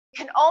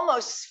can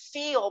almost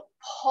feel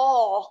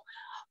Paul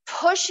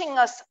pushing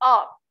us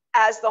up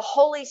as the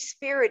Holy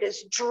Spirit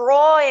is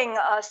drawing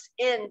us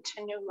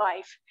into new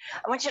life.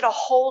 I want you to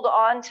hold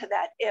on to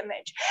that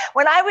image.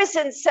 When I was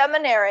in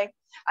seminary,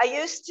 I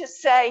used to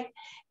say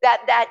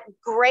that that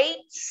great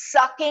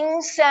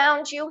sucking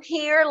sound you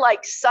hear,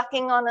 like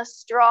sucking on a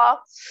straw,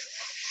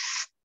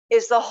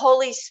 is the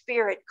Holy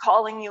Spirit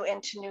calling you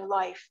into new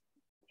life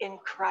in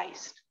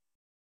Christ.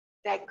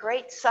 That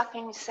great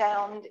sucking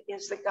sound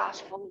is the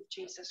gospel of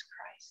Jesus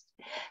Christ.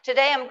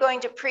 Today I'm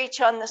going to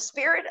preach on the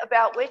Spirit,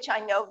 about which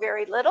I know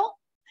very little,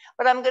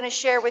 but I'm going to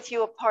share with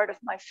you a part of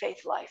my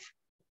faith life.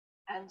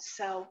 And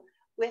so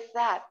with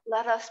that,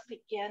 let us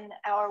begin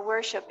our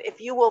worship.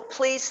 If you will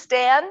please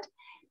stand.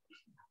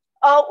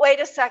 Oh, wait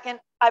a second.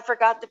 I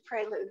forgot the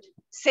prelude.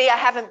 See, I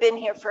haven't been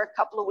here for a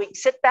couple of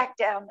weeks. Sit back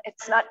down.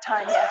 It's not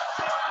time yet.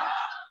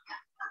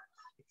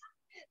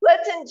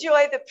 Let's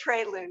enjoy the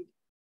prelude.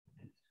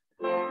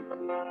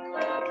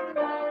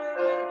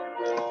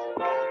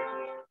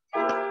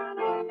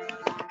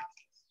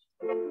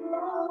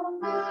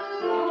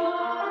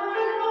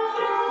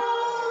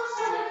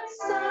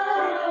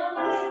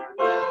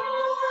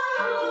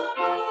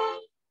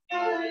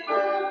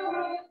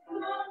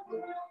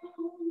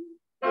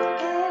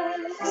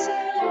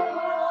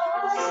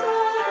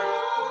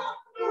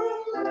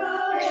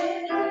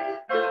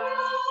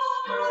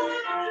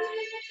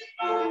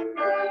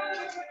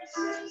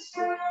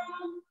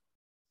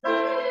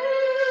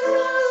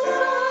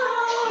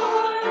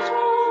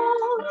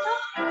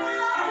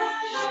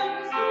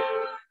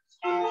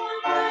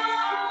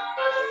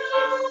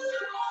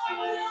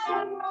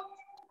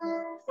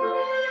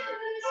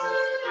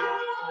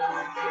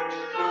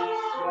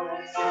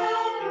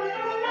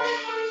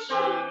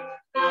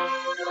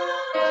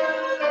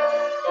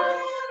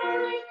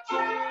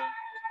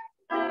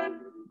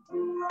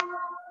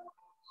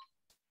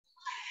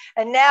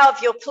 And now,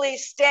 if you'll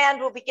please stand,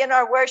 we'll begin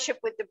our worship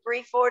with the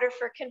brief order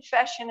for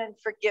confession and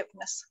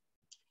forgiveness.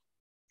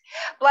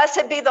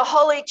 Blessed be the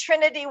Holy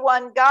Trinity,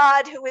 one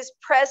God, who is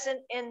present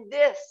in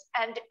this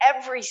and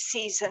every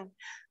season,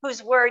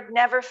 whose word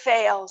never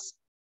fails,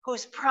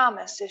 whose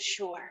promise is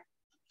sure.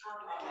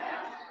 Amen.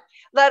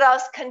 Let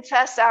us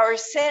confess our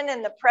sin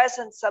in the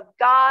presence of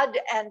God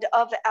and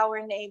of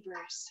our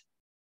neighbors.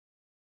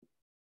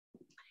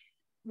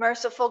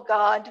 Merciful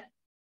God,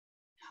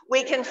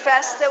 we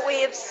confess that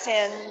we have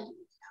sinned.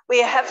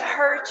 We have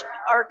hurt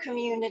our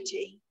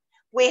community.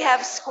 We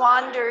have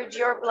squandered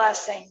your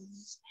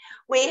blessings.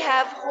 We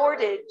have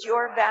hoarded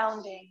your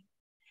bounty.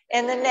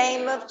 In the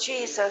name of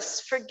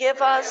Jesus,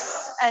 forgive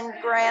us and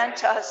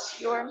grant us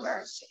your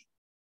mercy.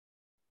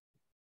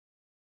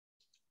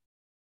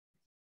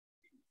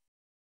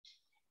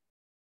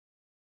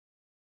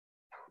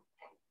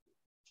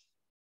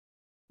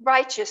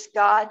 Righteous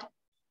God,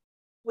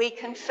 we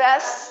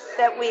confess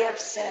that we have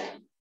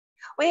sinned.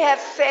 We have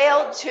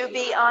failed to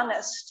be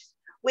honest.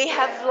 We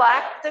have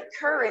lacked the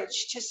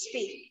courage to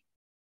speak,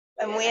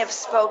 and we have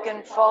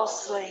spoken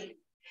falsely.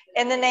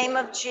 In the name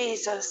of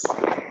Jesus,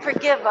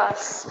 forgive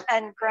us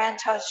and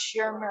grant us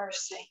your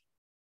mercy.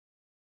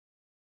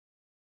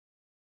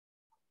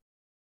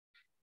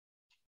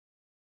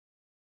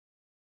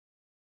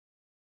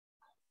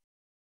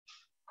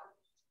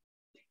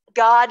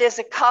 God is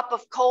a cup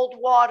of cold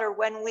water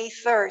when we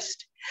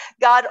thirst.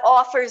 God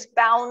offers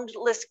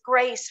boundless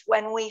grace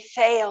when we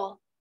fail.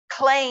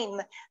 Claim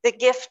the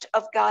gift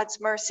of God's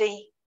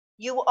mercy.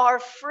 You are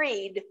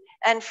freed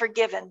and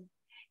forgiven.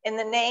 In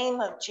the name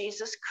of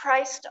Jesus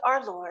Christ,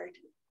 our Lord.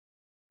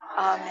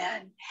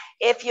 Amen.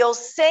 If you'll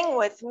sing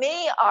with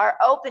me our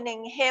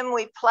opening hymn,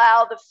 We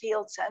Plow the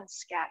Fields and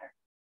Scatter.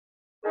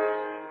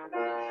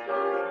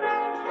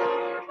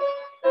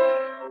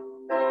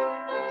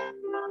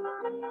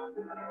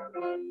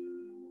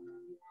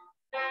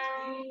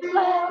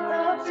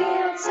 Plow the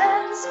fields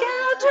and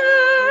scatter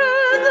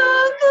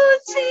the good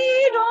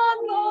seed on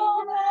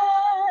the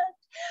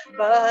land,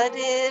 but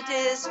it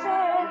is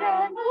fed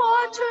and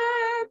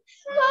watered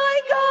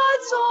by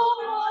God's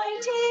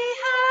almighty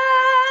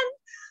hand,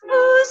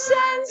 who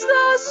sends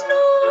the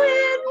snow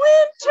in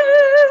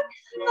winter,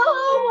 the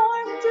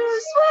warmth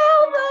to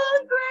swell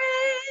the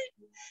grain,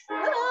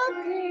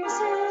 the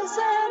breezes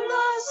and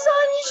the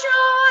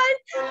sunshine,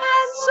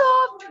 and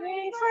soft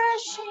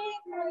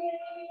refreshing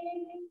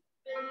rain.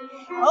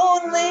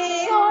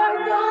 Only are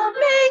the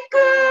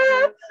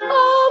maker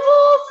of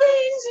all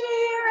things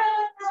near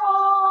and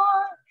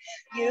far.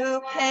 You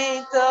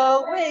paint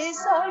the ways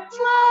like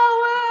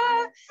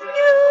flower,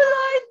 you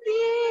light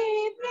the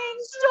evening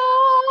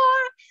star.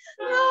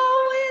 The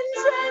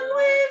winds and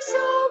waves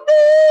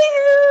obey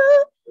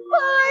you,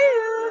 by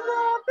you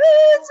the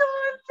birds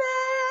are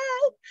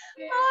fed.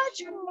 Much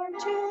more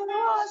to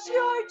us,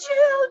 your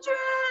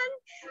children,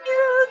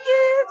 you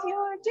give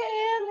your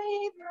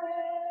daily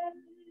bread.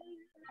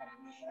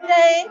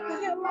 Thank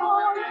you,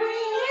 Lord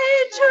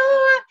Creator,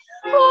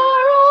 for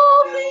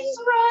all things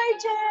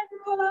bright and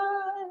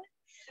good.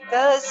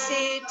 The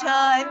seed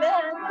time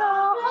and the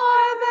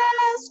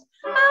harvest,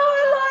 our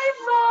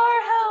life,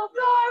 our health,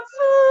 our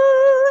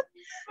food.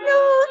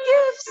 New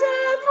gifts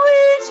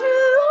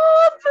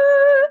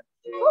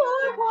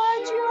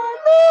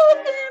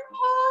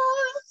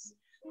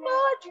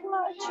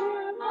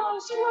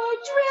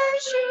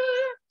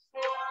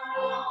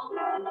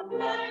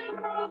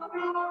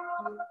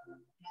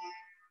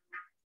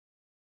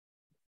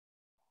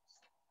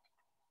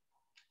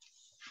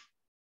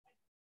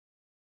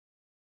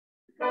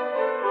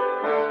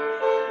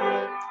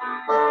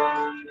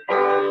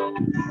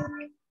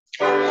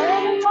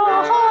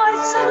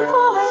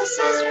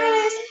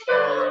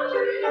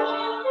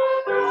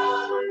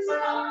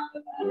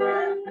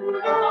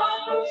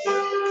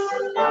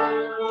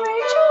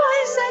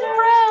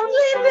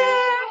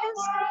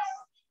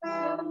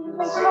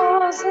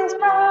fulfills his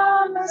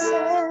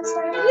promises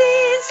and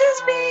leads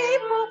his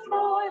people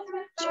forth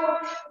with joy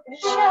and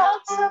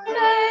shouts of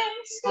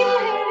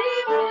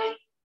thanksgiving.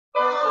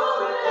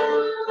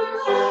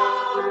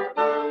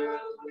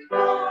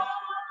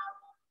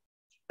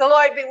 The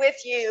Lord be with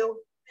you.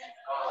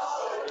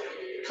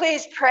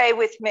 Please pray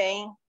with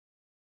me.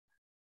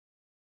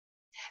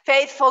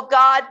 Faithful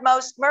God,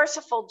 most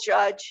merciful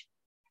Judge,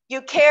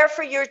 you care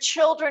for your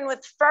children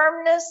with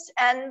firmness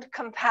and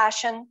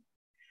compassion.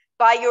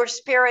 By your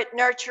Spirit,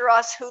 nurture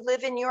us who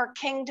live in your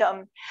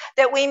kingdom,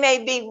 that we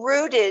may be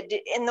rooted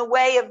in the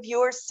way of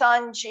your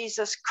Son,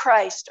 Jesus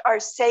Christ, our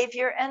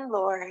Savior and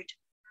Lord.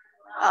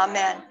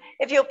 Amen.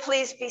 If you'll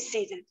please be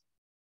seated.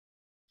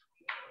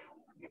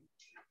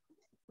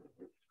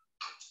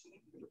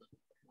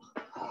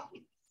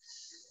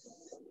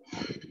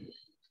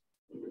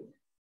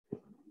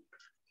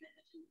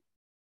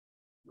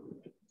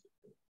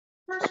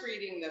 First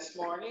reading this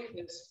morning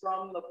is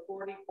from the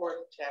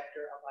 44th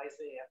chapter of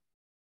Isaiah.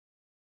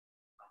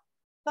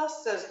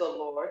 Thus says the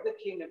Lord, the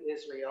King of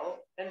Israel,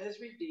 and his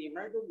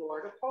Redeemer, the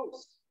Lord of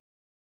hosts.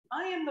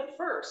 I am the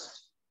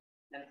first,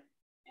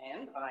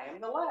 and I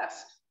am the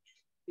last.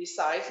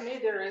 Besides me,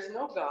 there is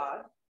no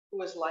God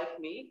who is like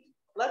me.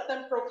 Let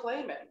them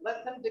proclaim it.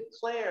 Let them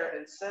declare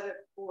and set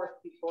it forth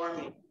before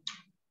me.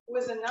 Who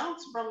has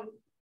announced from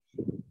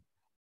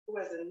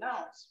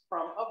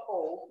of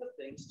old the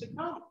things to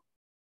come.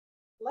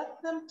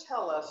 Let them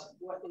tell us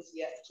what is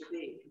yet to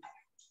be.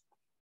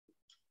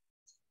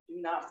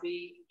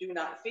 Do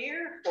not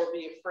fear or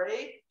be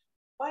afraid.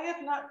 If I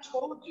have not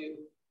told you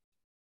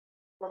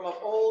from of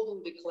old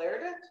and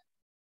declared it,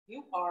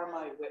 you are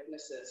my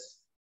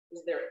witnesses.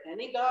 Is there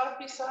any God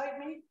beside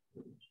me?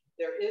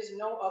 There is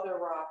no other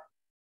rock.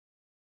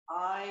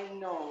 I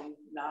know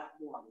not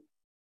one.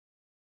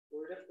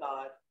 Word of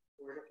God,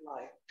 word of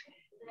life.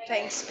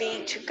 Thanks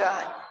be to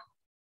God.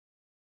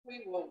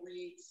 We will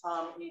read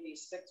Psalm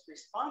 86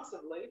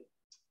 responsively,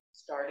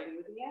 starting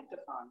with the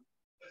antiphon.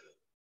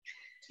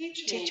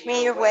 Teach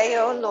me your way,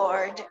 O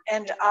Lord,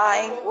 and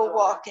I will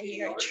walk in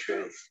your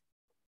truth.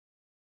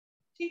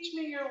 Teach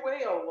me your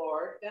way, O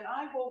Lord, and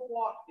I will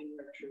walk in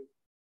your truth.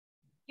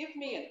 Give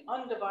me an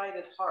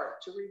undivided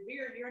heart to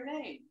revere your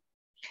name.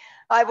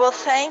 I will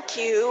thank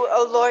you,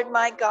 O Lord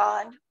my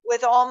God,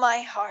 with all my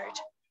heart,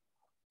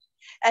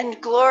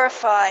 and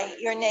glorify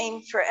your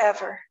name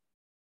forever.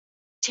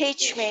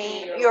 Teach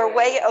me your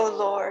way, O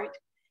Lord,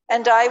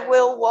 and I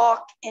will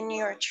walk in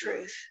your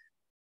truth.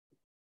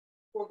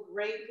 For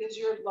great is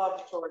your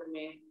love toward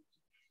me.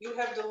 You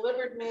have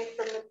delivered me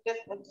from the pit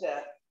of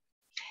death.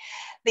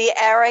 The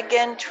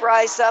arrogant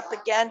rise up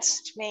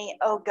against me,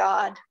 O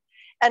God,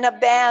 and a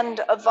band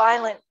of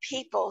violent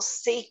people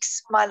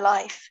seeks my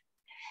life.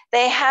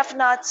 They have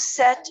not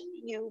set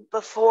you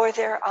before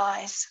their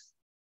eyes.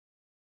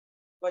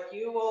 But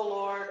you, O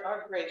Lord,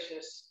 are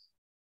gracious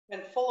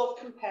and full of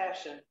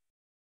compassion,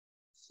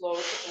 slow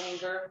to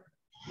anger,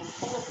 and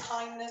full of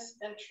kindness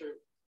and truth.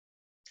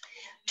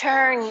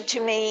 Turn to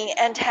me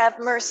and have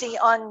mercy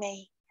on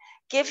me.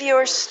 Give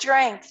your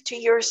strength to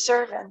your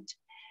servant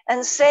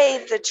and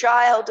save the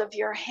child of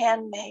your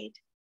handmaid.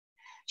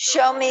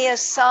 Show me a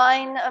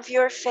sign of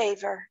your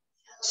favor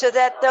so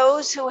that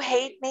those who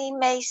hate me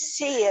may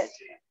see it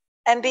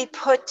and be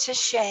put to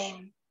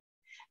shame.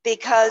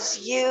 Because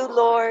you,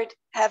 Lord,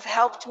 have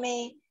helped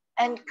me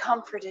and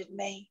comforted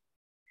me.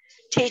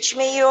 Teach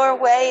me your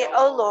way,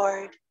 O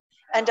Lord,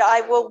 and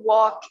I will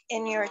walk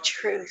in your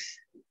truth.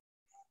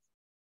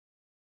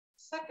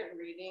 Second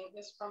reading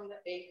is from the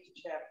 8th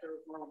chapter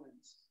of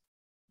Romans.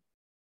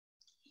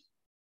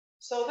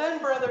 So then,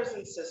 brothers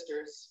and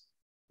sisters,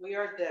 we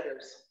are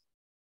debtors,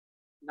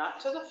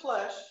 not to the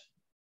flesh,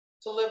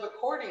 to live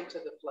according to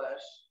the flesh,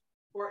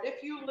 for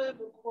if you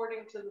live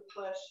according to the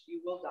flesh,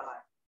 you will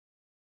die.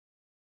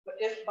 But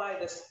if by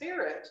the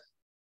Spirit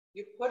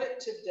you put it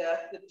to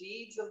death the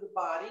deeds of the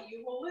body,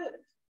 you will live.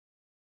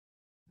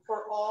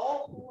 For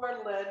all who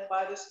are led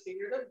by the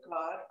Spirit of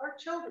God are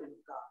children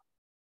of God.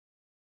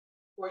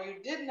 For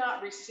you did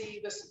not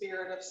receive a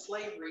spirit of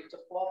slavery to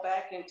fall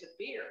back into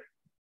fear,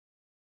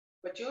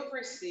 but you have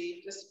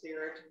received a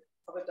spirit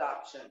of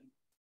adoption.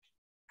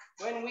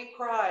 When we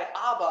cry,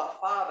 Abba,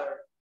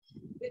 Father,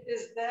 it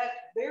is that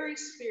very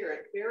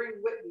Spirit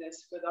bearing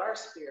witness with our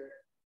spirit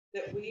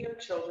that we are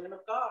children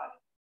of God.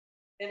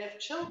 And if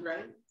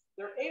children,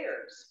 they're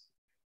heirs,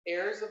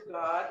 heirs of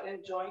God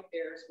and joint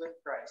heirs with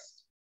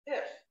Christ.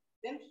 If,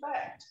 in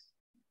fact,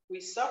 we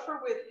suffer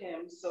with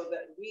him so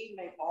that we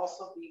may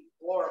also be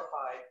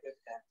glorified with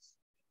him.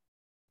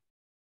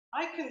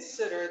 I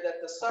consider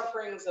that the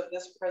sufferings of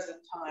this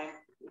present time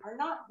are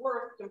not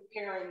worth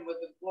comparing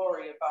with the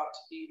glory about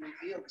to be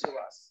revealed to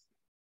us.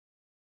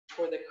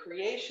 For the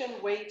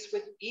creation waits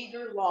with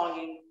eager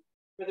longing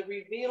for the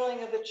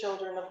revealing of the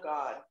children of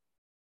God.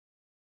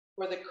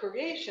 For the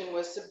creation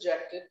was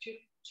subjected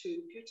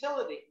to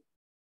futility,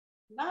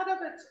 not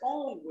of its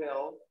own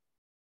will,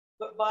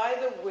 but by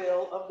the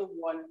will of the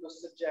one who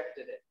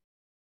subjected it,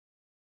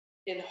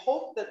 in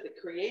hope that the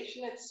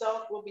creation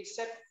itself will be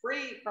set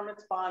free from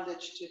its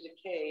bondage to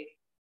decay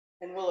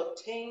and will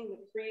obtain the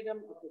freedom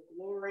of the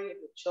glory of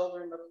the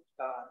children of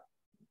God.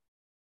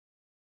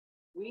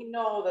 We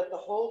know that the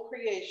whole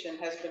creation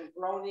has been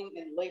groaning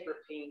in labor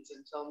pains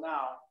until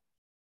now,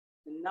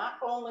 and not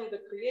only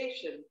the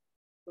creation,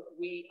 but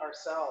we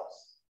ourselves.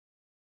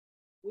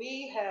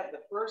 We have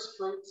the first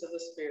fruits of the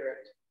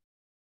Spirit,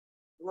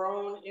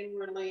 groan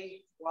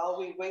inwardly while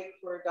we wait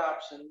for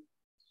adoption,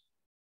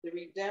 the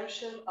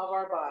redemption of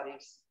our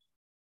bodies.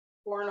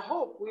 For in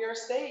hope we are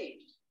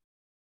saved.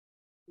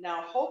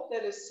 Now hope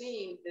that is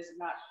seen is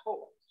not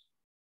hope,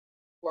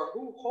 for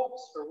who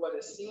hopes for what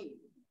is seen?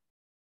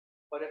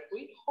 But if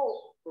we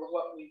hope for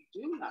what we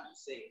do not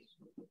see,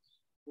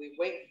 we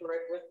wait for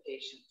it with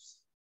patience.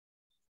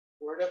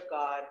 Word of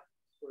God,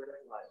 word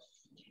of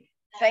life.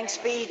 Thanks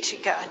be to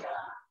God.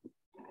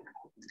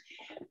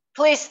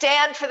 Please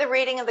stand for the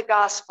reading of the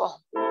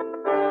gospel.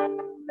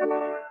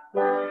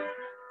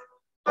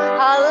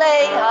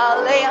 Halle,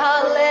 halle,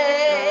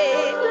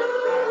 hallelujah.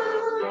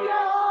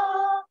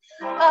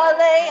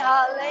 Halle,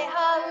 halle,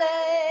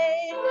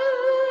 hallelujah.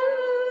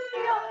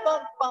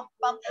 Bum, bum,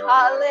 bum.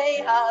 Halle,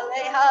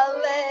 halle,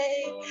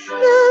 hallelujah.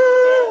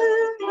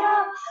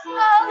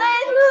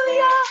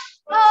 Hallelujah.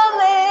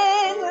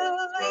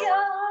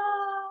 Hallelujah.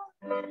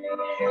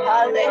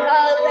 Halle,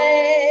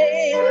 hallelujah.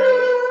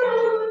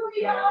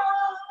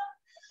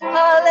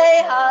 Halle,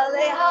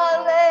 halle,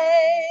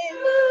 hallelujah.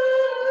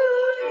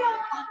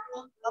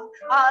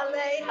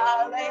 Halle,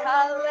 halle,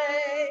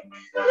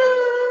 hallelujah.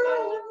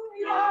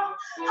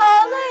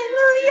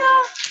 Hallelujah.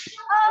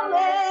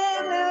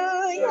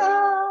 Hallelujah.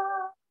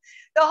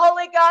 The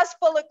Holy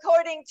Gospel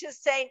according to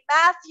St.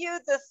 Matthew,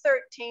 the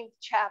 13th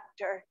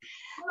chapter.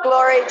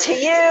 Glory to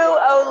you,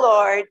 O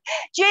Lord.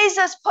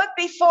 Jesus put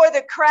before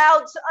the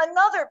crowds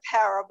another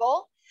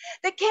parable.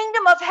 The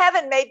kingdom of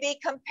heaven may be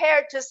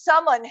compared to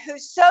someone who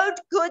sowed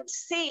good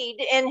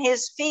seed in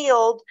his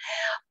field,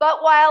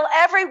 but while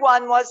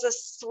everyone was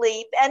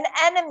asleep, an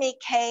enemy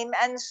came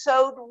and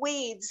sowed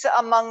weeds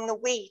among the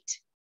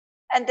wheat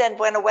and then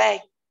went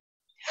away.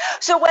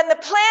 So when the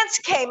plants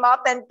came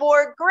up and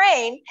bore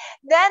grain,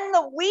 then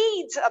the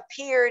weeds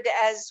appeared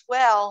as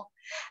well.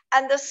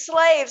 And the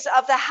slaves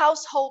of the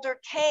householder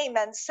came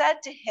and said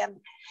to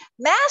him,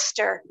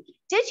 Master,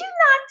 did you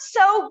not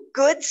sow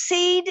good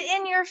seed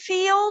in your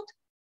field?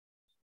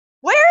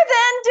 Where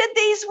then did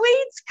these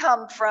weeds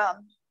come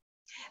from?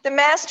 The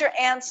master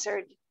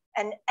answered,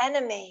 An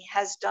enemy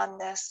has done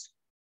this.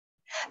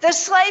 The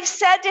slave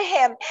said to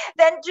him,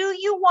 Then do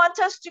you want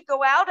us to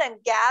go out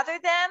and gather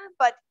them?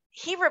 But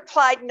he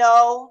replied,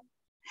 No,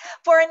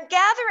 for in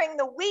gathering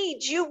the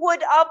weeds, you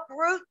would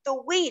uproot the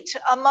wheat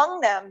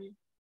among them.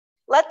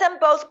 Let them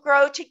both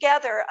grow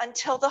together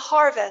until the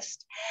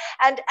harvest.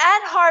 And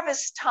at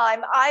harvest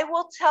time, I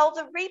will tell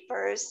the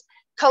reapers,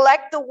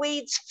 collect the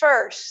weeds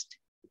first,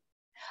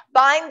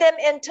 bind them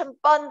into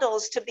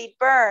bundles to be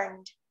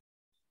burned,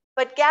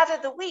 but gather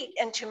the wheat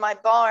into my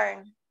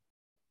barn.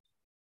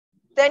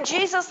 Then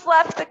Jesus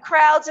left the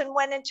crowds and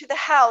went into the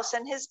house,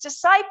 and his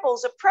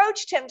disciples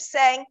approached him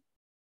saying,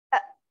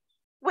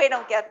 We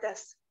don't get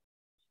this.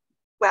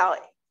 Well,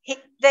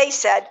 they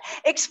said,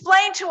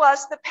 Explain to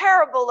us the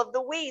parable of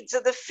the weeds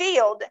of the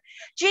field.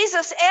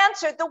 Jesus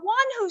answered, The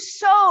one who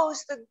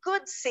sows the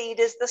good seed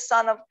is the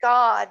Son of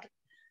God.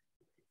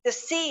 The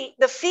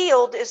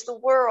field is the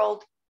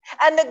world,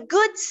 and the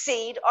good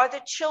seed are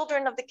the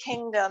children of the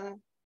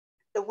kingdom.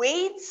 The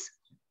weeds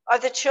are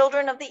the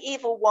children of the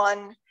evil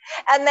one,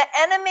 and the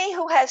enemy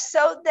who has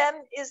sowed them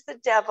is the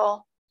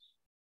devil.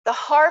 The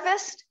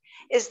harvest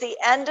is the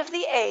end of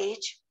the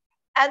age,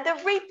 and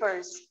the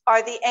reapers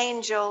are the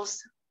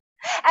angels.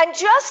 And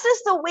just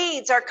as the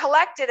weeds are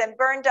collected and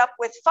burned up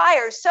with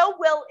fire, so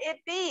will it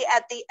be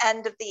at the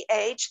end of the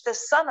age. The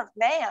Son of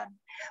Man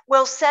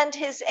will send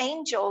his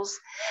angels,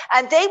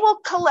 and they will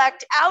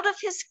collect out of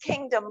his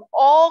kingdom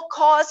all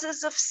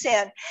causes of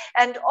sin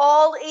and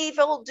all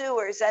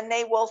evildoers, and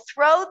they will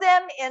throw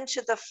them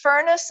into the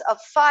furnace of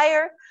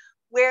fire,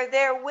 where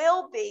there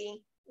will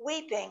be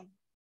weeping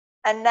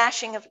and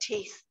gnashing of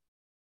teeth.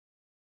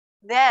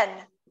 Then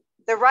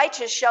the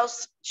righteous shall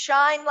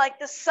shine like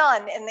the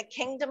sun in the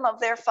kingdom of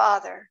their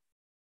Father.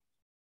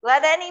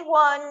 Let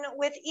anyone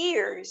with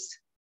ears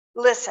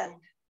listen.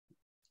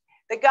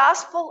 The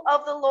gospel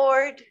of the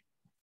Lord.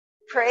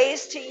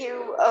 Praise to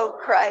you, O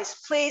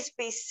Christ. Please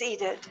be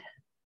seated.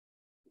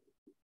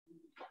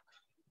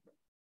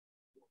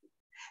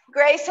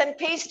 Grace and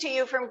peace to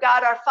you from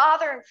God our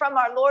Father and from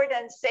our Lord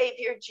and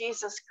Savior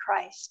Jesus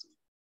Christ.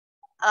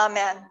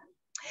 Amen.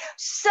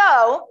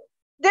 So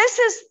this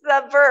is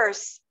the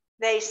verse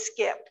they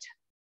skipped.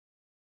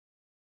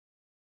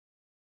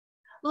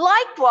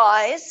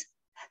 Likewise,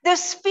 the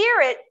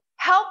Spirit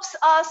helps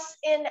us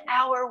in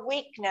our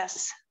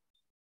weakness.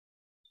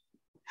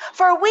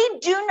 For we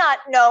do not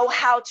know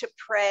how to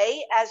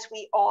pray as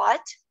we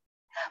ought,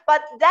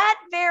 but that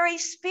very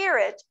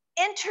Spirit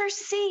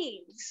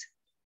intercedes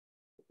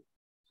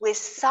with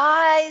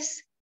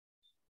sighs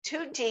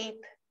too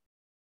deep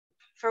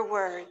for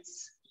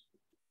words.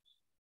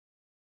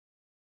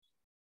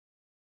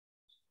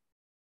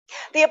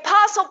 The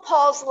Apostle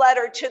Paul's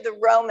letter to the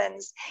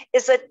Romans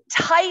is a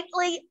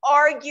tightly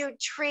argued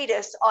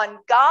treatise on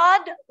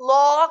God,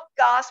 law,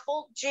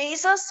 gospel,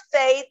 Jesus,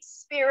 faith,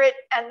 spirit,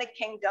 and the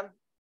kingdom.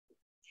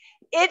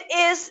 It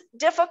is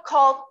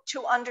difficult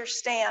to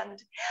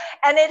understand,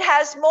 and it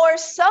has more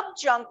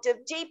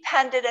subjunctive,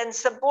 dependent, and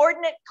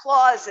subordinate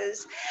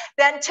clauses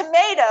than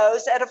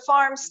tomatoes at a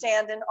farm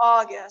stand in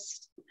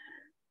August.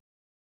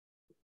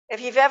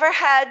 If you've ever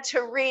had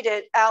to read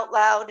it out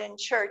loud in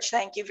church,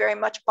 thank you very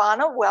much,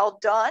 Bonna, well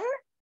done.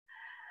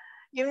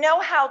 You know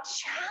how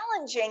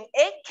challenging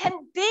it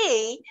can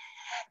be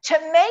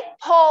to make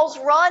Paul's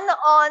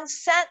run-on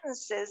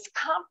sentences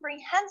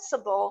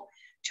comprehensible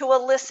to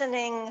a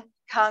listening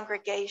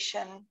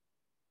congregation.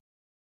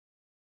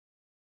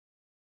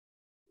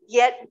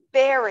 Yet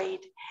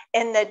buried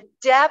in the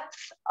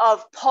depth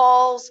of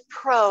Paul's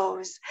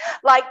prose,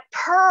 like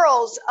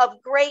pearls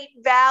of great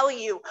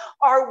value,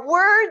 are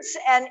words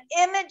and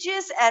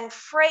images and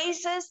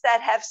phrases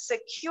that have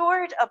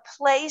secured a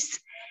place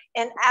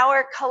in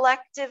our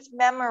collective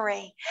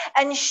memory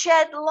and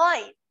shed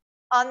light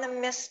on the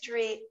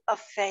mystery of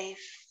faith.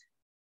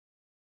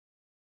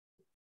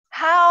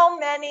 How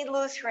many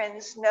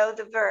Lutherans know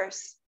the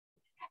verse?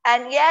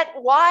 And yet,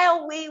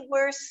 while we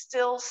were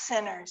still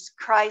sinners,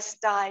 Christ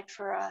died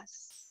for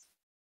us.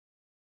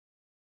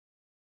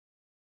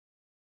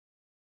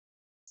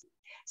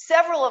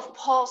 Several of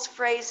Paul's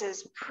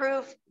phrases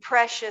prove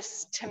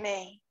precious to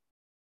me.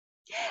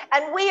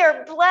 And we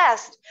are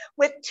blessed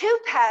with two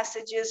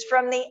passages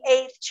from the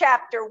 8th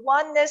chapter,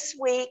 one this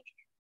week,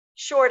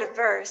 short of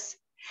verse,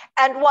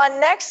 and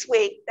one next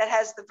week that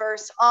has the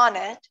verse on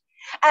it.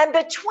 And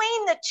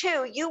between the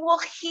two, you will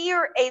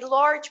hear a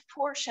large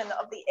portion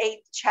of the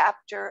 8th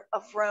chapter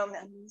of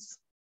Romans,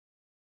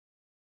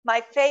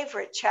 my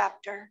favorite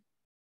chapter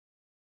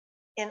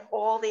in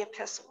all the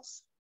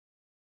epistles.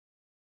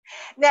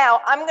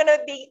 Now, I'm going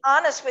to be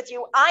honest with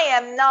you. I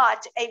am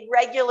not a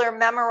regular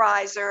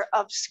memorizer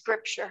of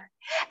scripture.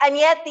 And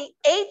yet the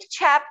 8th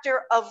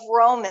chapter of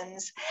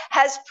Romans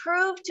has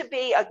proved to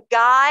be a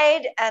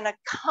guide and a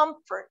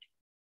comfort.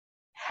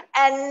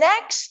 And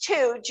next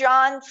to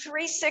John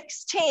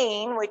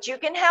 3:16, which you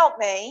can help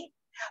me,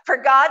 for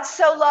God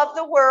so loved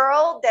the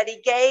world that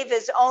he gave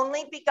his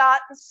only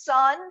begotten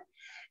Son,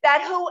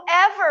 that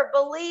whoever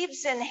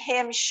believes in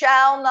him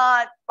shall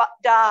not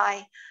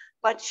die,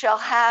 but shall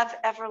have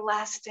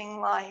everlasting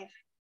life.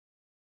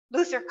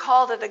 Luther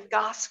called it a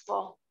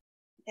gospel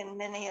in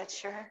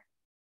miniature.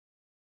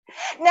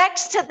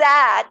 Next to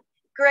that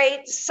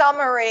great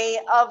summary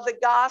of the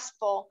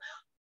gospel,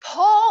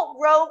 Paul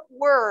wrote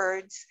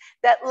words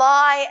that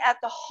lie at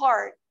the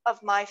heart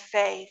of my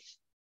faith.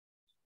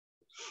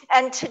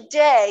 And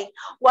today,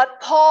 what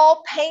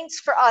Paul paints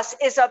for us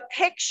is a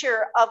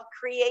picture of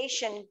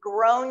creation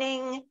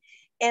groaning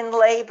in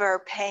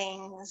labor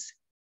pains.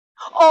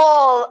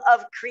 All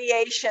of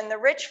creation, the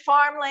rich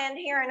farmland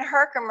here in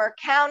Herkimer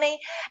County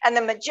and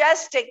the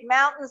majestic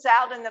mountains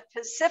out in the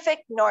Pacific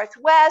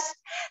Northwest,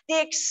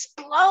 the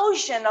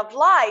explosion of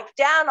life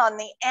down on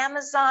the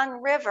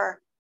Amazon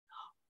River.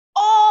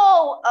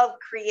 All of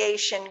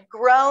creation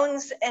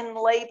groans in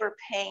labor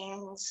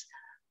pains,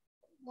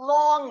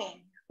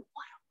 longing,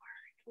 what a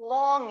word,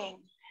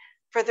 longing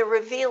for the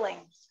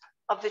revealing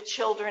of the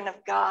children of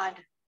God.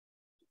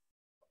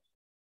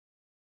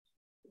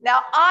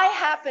 Now, I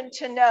happen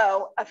to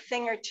know a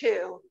thing or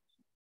two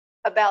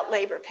about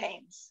labor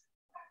pains,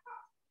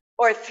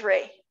 or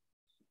three.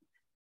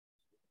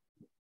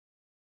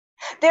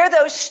 They're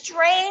those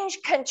strange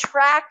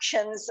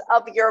contractions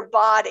of your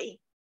body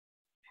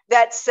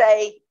that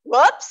say,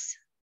 whoops,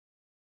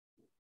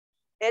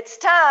 it's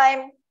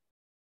time.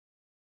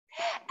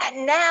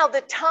 And now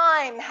the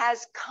time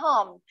has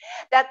come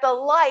that the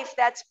life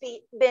that's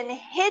been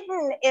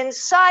hidden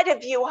inside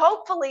of you,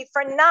 hopefully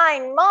for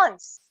 9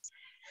 months,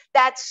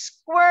 that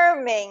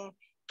squirming,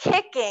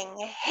 kicking,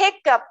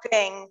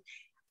 hiccuping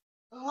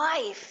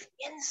life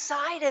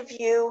inside of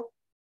you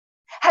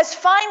has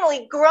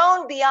finally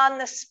grown beyond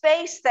the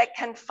space that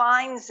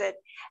confines it,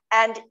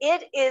 and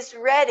it is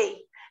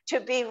ready to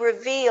be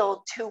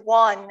revealed to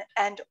one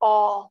and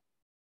all.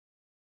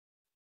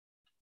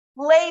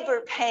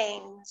 Labor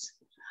pains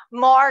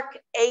mark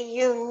a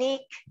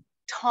unique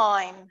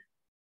time.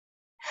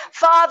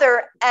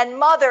 Father and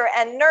mother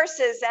and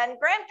nurses and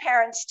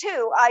grandparents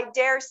too, I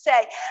dare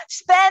say,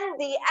 spend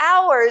the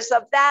hours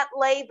of that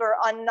labor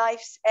on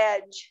knife's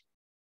edge.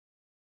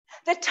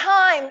 The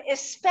time is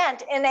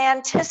spent in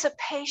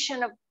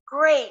anticipation of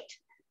great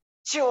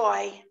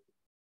joy,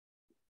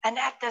 and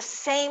at the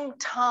same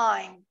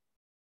time,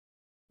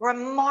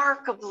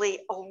 remarkably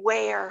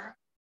aware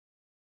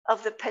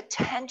of the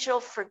potential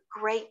for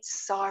great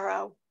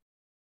sorrow.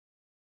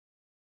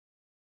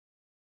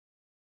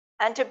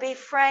 And to be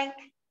frank,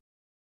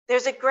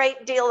 there's a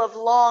great deal of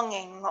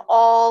longing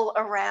all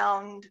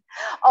around,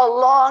 a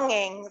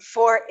longing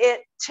for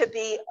it to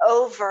be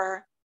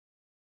over,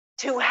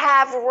 to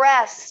have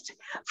rest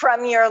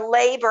from your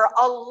labor,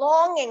 a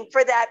longing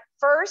for that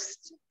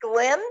first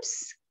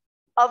glimpse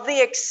of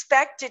the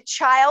expected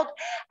child,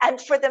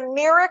 and for the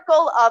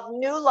miracle of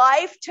new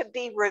life to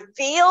be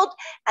revealed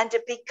and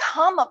to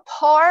become a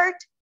part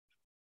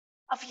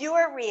of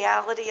your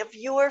reality, of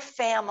your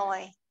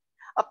family,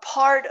 a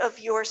part of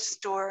your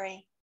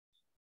story.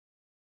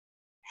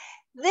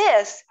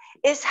 This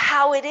is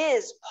how it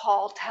is,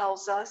 Paul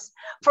tells us,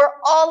 for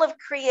all of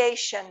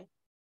creation,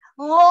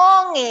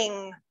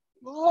 longing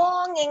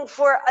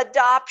for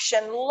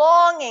adoption,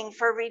 longing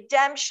for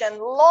redemption,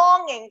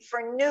 longing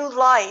for new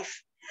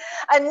life,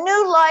 a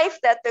new life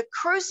that the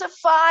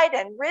crucified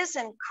and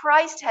risen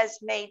Christ has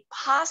made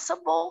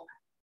possible.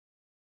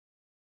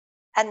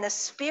 And the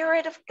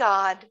Spirit of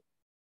God,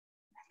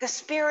 the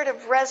Spirit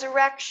of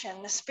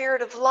resurrection, the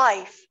Spirit of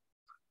life,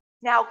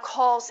 now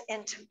calls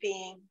into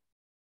being.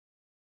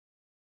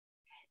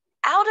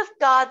 Out of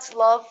God's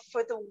love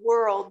for the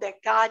world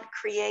that God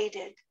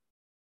created,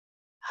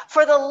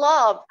 for the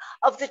love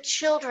of the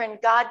children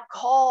God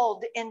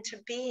called into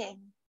being,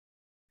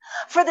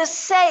 for the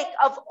sake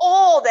of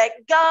all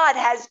that God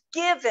has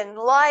given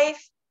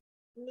life,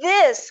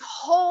 this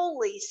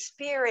Holy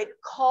Spirit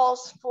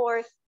calls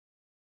forth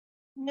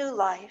new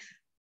life.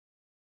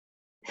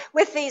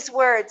 With these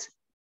words,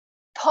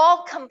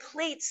 Paul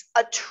completes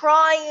a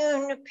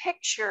triune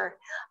picture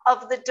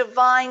of the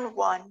divine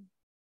one,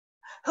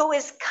 who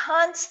is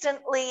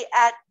constantly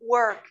at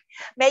work,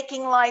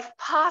 making life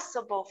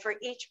possible for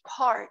each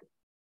part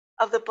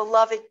of the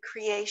beloved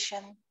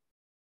creation.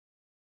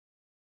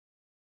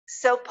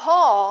 So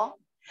Paul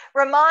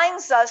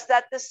reminds us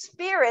that the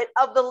Spirit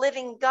of the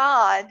living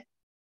God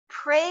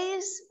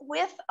prays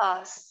with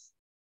us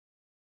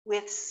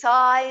with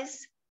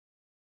sighs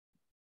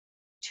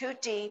too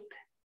deep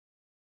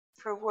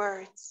for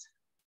words.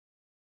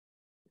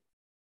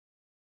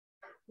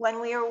 When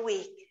we are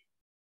weak,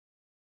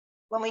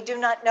 when we do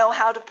not know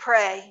how to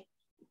pray,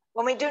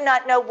 when we do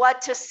not know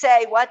what to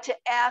say, what to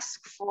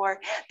ask for,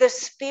 the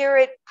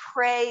Spirit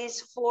prays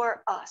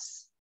for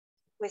us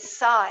with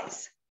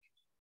sighs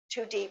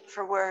too deep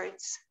for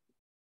words.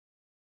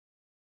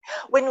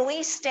 When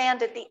we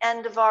stand at the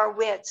end of our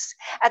wits,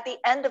 at the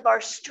end of our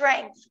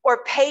strength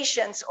or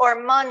patience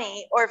or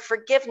money or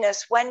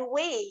forgiveness, when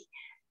we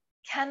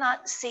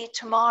cannot see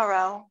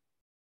tomorrow,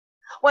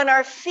 when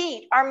our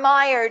feet are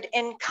mired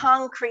in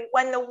concrete,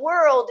 when the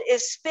world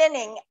is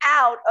spinning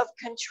out of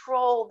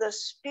control, the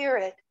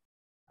Spirit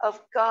of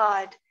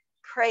God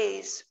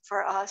prays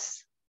for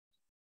us.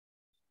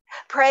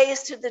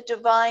 Praise to the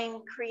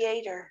divine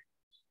Creator.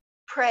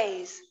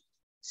 Praise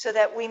so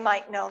that we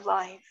might know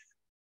life.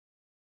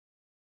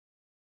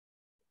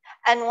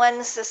 And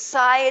when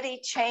society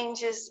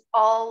changes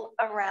all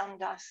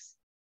around us,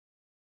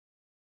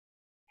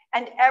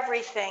 and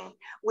everything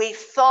we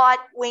thought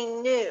we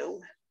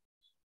knew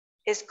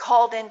is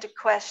called into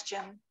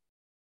question,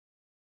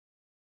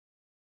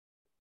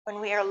 when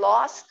we are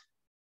lost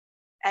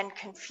and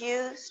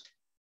confused,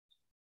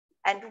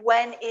 and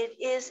when it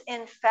is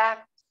in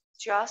fact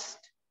just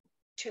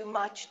too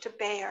much to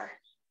bear,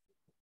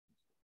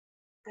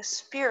 the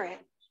Spirit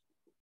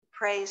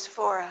prays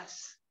for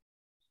us.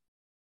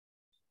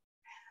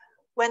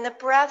 When the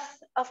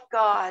breath of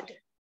God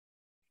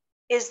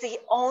is the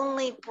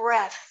only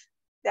breath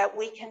that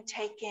we can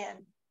take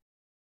in,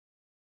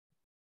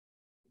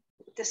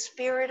 the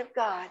Spirit of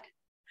God,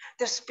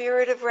 the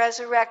Spirit of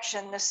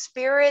resurrection, the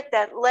Spirit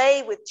that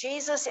lay with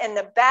Jesus in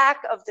the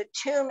back of the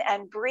tomb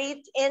and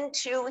breathed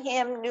into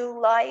him new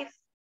life,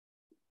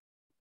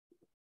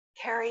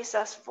 carries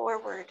us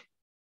forward.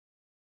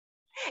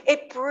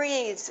 It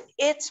breathes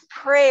its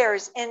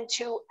prayers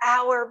into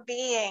our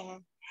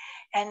being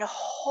and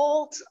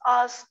holds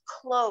us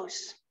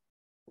close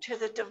to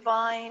the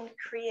divine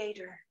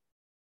Creator.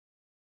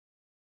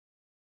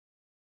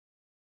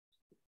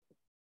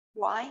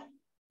 Why?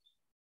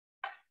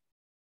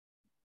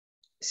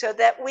 So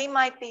that we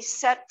might be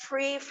set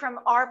free from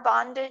our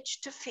bondage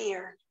to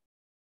fear,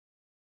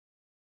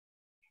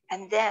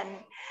 and then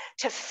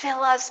to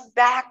fill us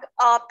back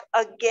up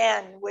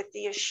again with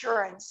the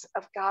assurance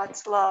of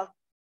God's love.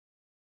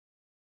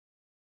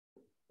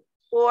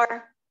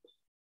 Or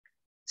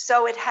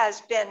so it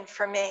has been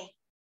for me.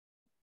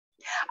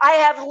 I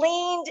have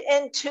leaned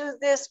into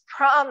this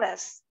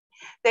promise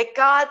that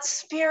God's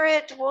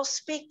Spirit will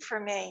speak for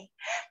me,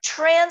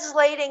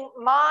 translating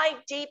my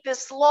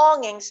deepest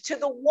longings to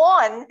the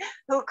one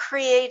who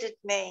created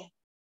me,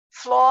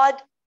 flawed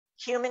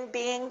human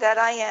being that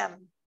I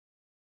am,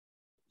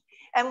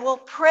 and will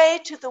pray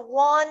to the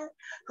one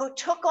who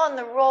took on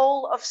the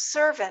role of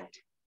servant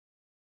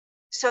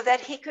so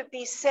that he could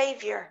be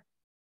Savior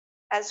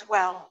as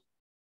well.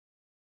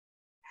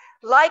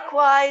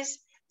 Likewise,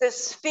 the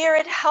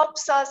Spirit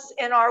helps us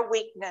in our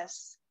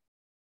weakness,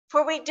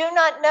 for we do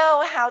not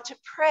know how to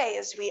pray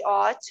as we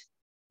ought,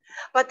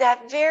 but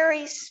that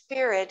very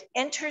Spirit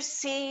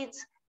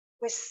intercedes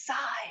with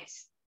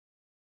sighs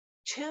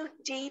too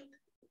deep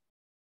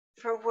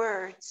for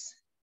words.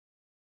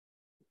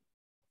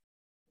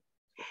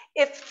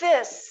 If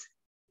this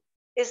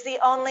is the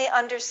only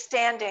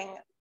understanding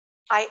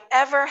I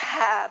ever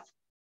have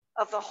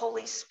of the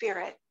Holy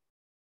Spirit,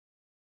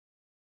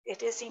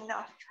 it is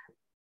enough.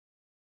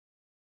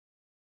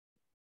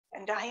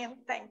 and I am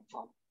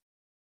thankful.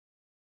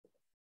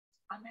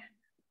 Amen.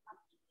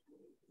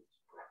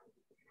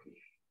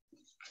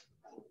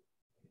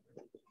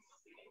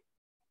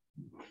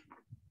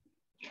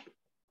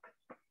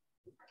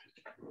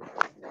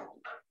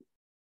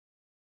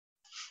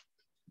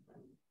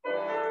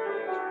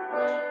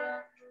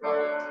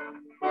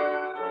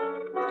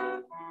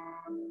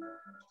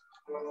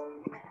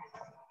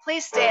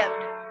 Please stand.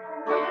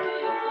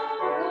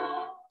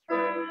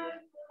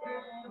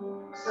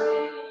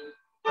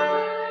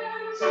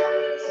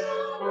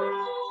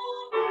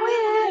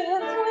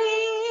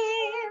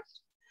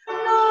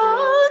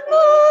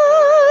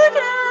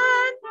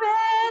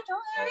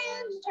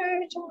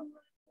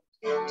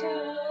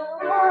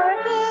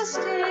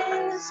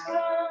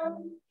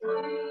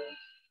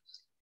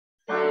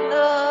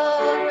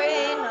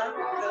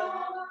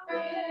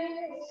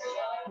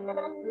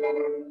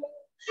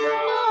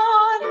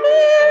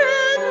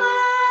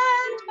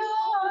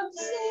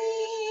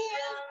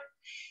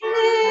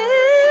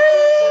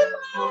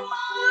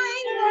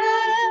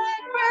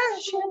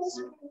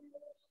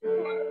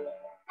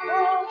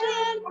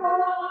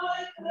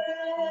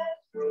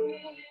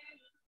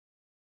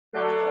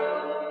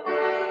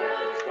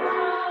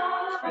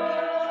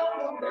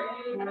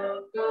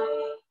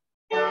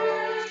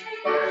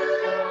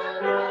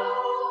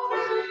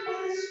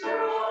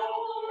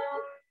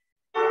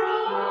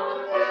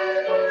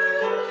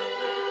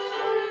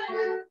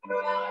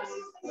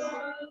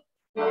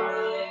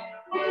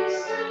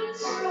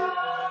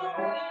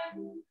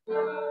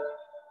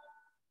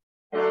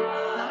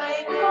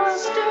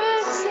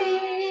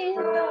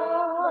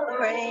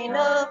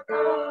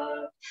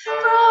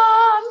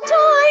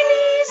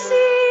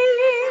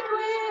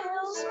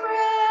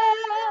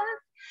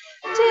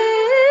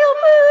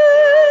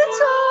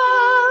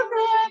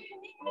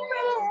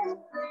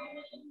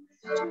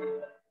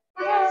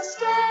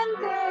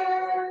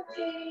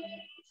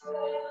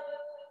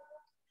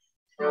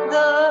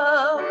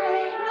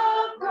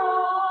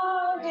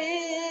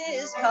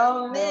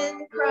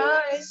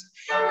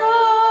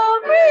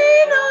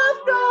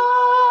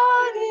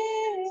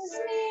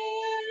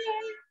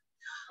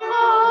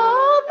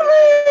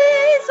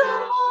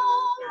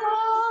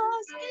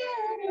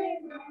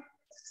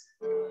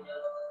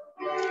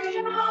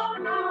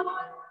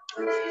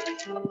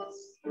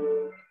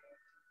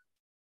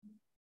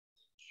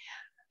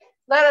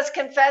 Let us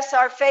confess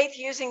our faith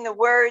using the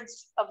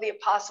words of the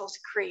Apostles'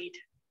 Creed.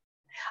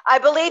 I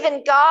believe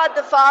in God,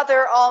 the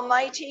Father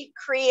Almighty,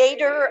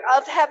 creator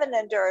of heaven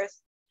and earth.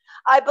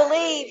 I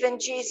believe in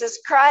Jesus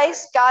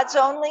Christ, God's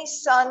only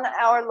Son,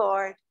 our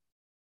Lord,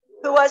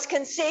 who was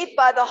conceived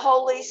by the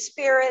Holy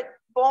Spirit,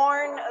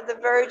 born of the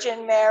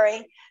Virgin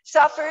Mary,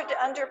 suffered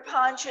under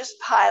Pontius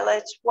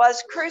Pilate,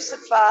 was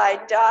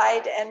crucified,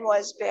 died, and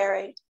was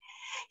buried.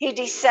 He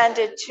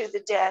descended to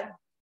the dead.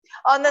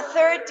 On the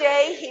third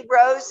day, he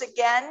rose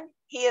again.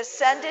 He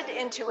ascended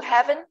into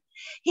heaven.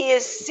 He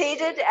is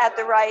seated at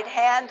the right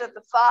hand of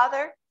the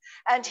Father,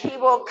 and he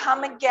will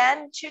come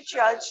again to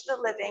judge the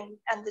living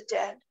and the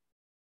dead.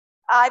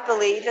 I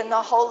believe in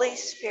the Holy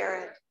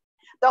Spirit,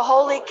 the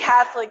Holy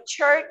Catholic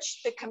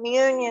Church, the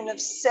communion of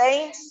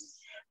saints,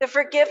 the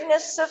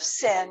forgiveness of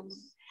sin,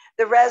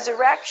 the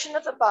resurrection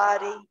of the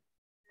body,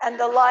 and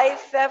the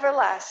life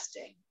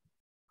everlasting.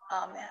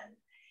 Amen.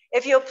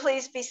 If you'll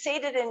please be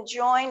seated and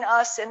join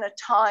us in a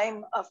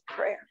time of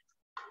prayer.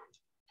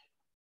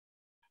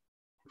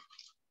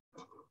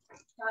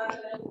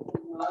 Confident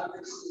in God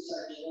receives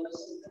our joys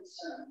and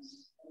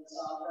concerns, and let's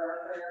offer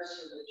our prayers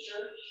for the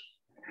church,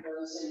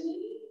 those in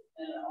need,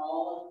 and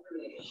all of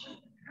creation.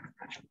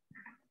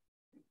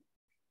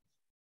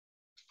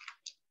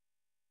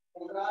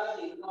 O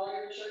God, you call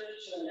your church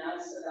to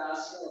announce the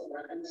gospel of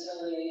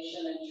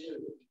reconciliation and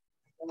truth,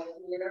 both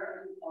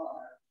near and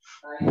far.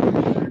 I urge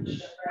your church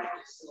to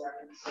practice the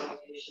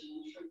reconciliation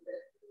and truth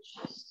it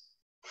preaches,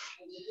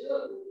 and to do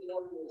it with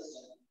your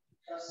wisdom,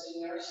 trusting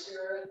your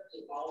spirit to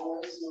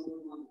always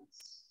move among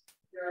us.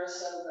 Hear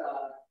us, O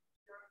God.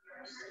 Your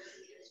mercy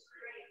is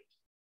great.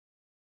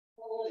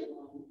 Holy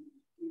One,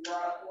 you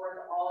brought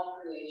forth all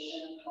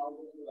creation and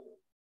called it good.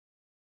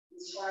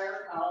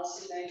 Inspire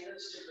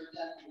policymakers to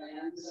protect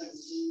lands and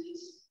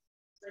seas,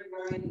 bring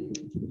rain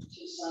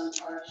to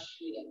sun-parched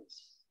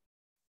fields.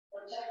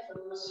 Protect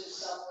those who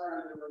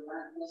suffer under the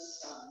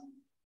relentless sun,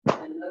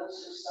 and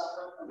those who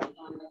suffer from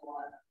lack of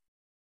water.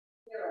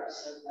 Hear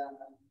us, O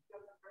God.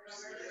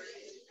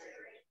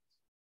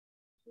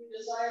 We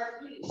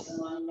desire peace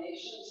among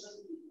nations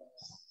and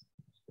peoples.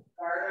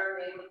 Guard our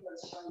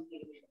neighborhoods from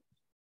hatred.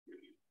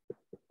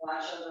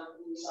 Watch over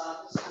police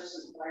officers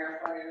and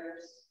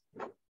firefighters,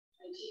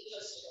 and teach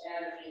us to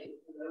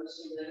advocate for those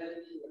who live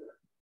in fear,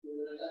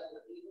 who lift up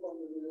the people of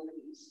the Middle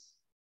East.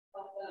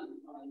 Help them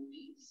find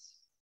peace.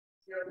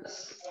 Hear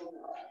us, O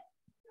God.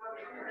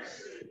 Your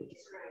mercy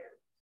is great.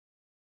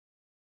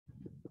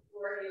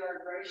 Lord, you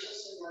are gracious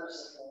and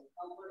merciful,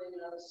 comforting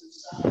those who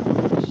suffer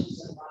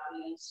afflictions of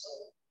body and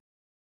soul.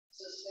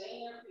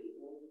 Sustain your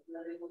people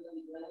living with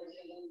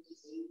debilitating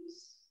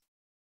disease,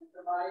 and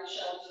provide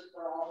shelter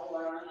for all who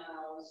are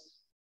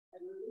unhoused,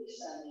 and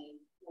release any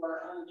who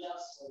are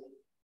unjustly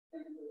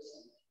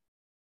imprisoned.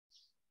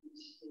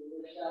 We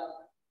lift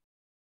up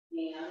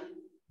Anne,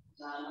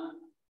 Donna,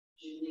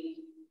 Judy,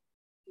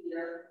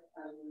 Peter,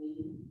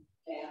 Eileen,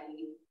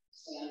 Kathy,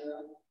 Sandra,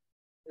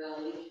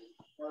 Billy,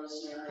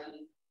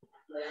 Rosemary,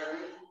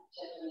 Larry,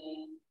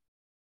 Tiffany,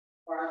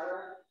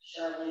 Barbara,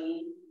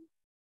 Charlene,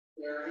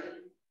 Gary,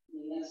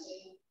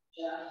 Nancy,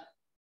 Jeff,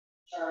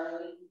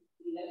 Charlie,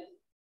 Edith,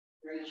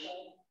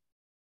 Rachel,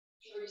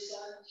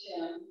 Teresa,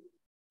 Tim,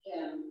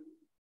 Kim,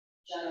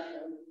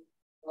 Jennifer,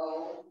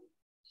 Bo,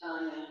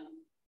 Tanya,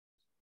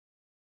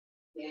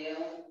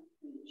 Gail,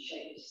 and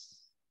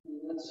Chase.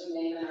 And those who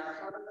name in our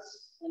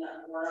hearts and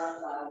that pour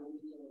out loud we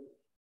do.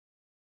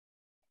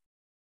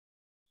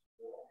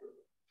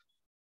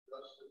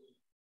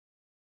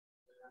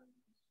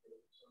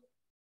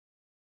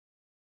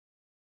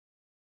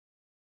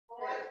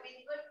 Lord,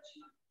 we look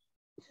to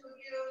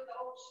you,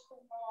 those who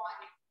mourn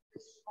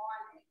this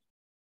morning.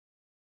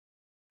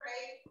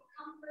 Pray for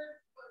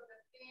comfort for the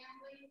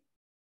family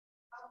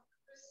of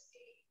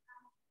Christy,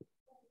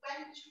 who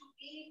went to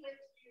be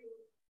with you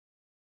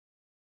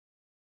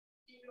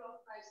in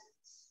your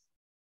presence.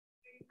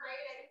 We pray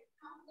that you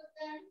comfort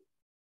them,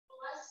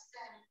 bless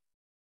them,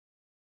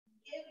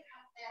 give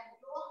them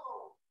your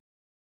hope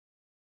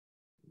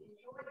and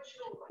your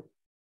joy,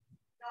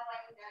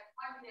 knowing that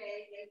one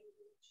day they will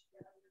be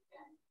together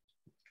again.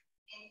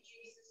 In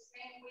Jesus'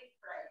 name we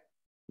pray.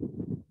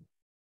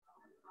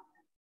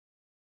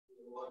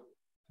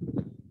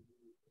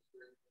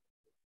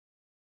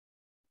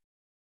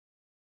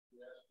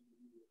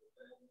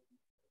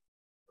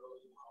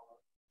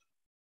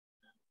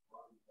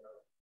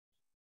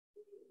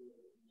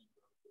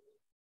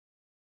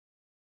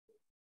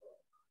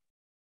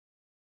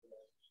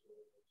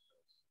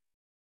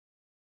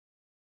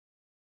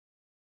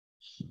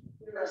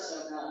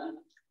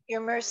 Your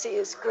mercy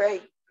is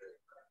great.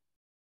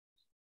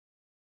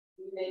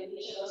 You make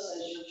each of us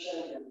as your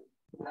children.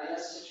 Guide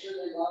us to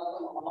truly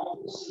welcome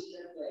all who seek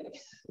your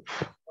face.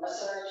 Bless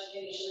our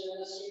education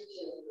ministry to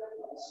equip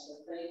us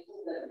with faithful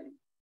living,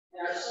 and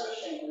our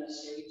social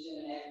ministry to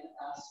enact the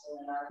gospel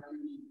in our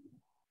community.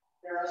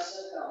 Hear us,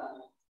 O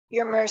God.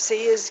 Your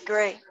mercy is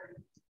great.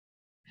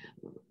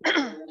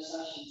 Lord,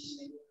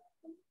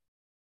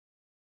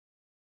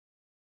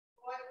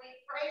 we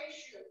praise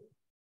you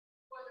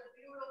for the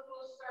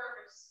beautiful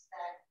service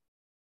that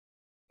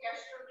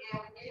Pastor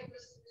Gail gave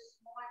us this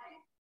morning.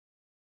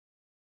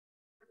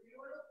 The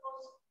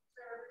beautiful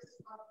service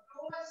of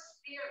your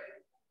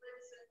spirit who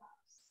lives in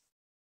us.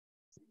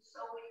 And so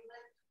we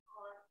lift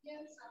our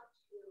hands up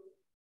to you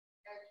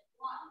as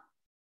one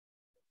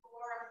to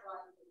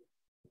glorify you.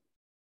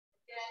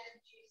 Again,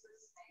 in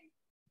Jesus' name.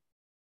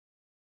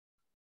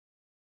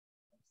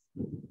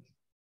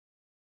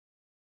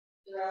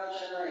 Throughout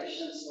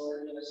generations,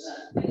 Lord, you have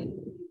sent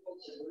faithful people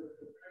to root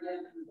the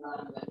freedom from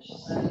bondage,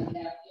 setting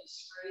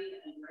captives free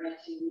and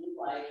granting new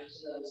life to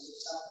those who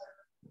suffer.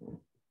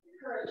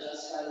 Encourage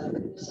us by the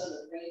witness of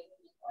the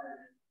faithful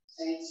departed,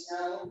 saints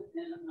known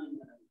and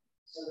unknown,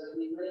 so that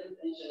we live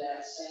into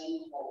that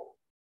same hope.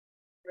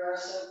 Hear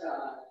us, O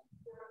God.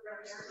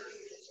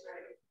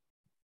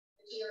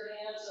 Into your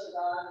hands, O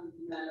God, we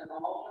commend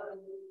all for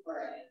whom we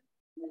pray.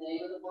 In the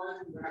name of the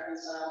one who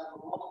reconciled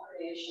all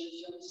creation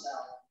to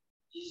himself,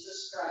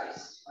 Jesus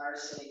Christ, our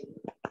Savior.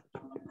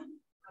 Amen.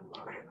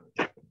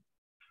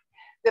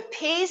 The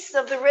peace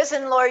of the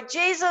risen Lord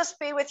Jesus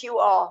be with you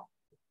all.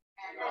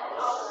 And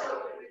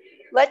also with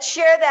you. Let's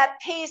share that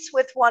peace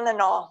with one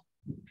and all.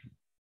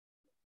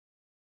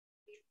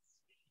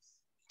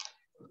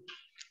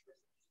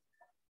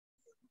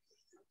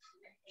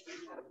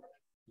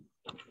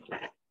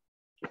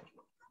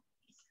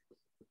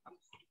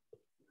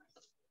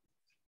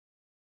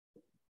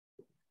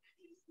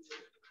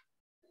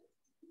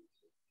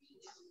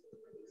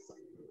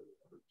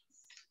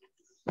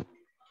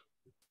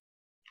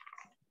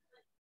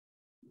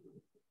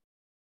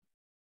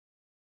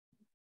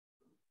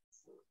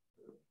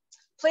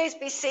 Please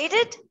be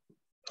seated.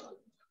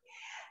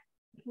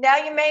 Now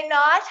you may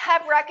not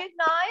have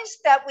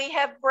recognized that we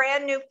have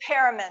brand new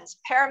paraments.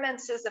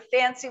 Paraments is a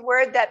fancy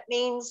word that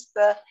means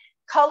the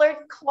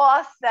colored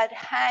cloth that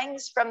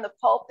hangs from the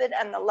pulpit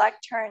and the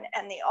lectern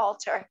and the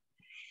altar.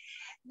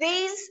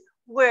 These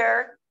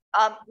were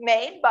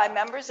made by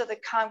members of the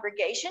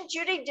congregation.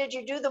 Judy, did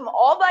you do them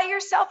all by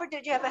yourself or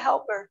did you have a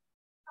helper?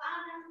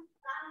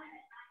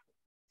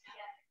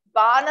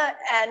 Bana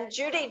and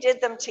Judy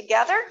did them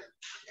together.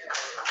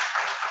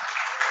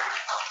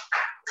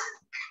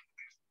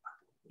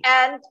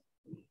 And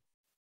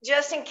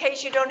just in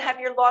case you don't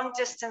have your long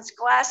distance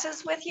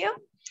glasses with you,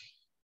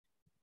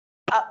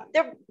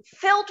 they're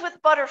filled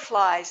with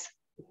butterflies,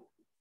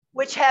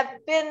 which have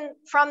been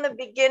from the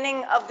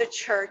beginning of the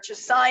church, a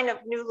sign of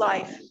new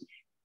life,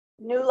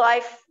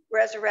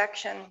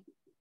 resurrection.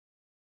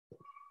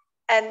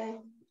 And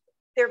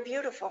they're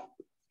beautiful.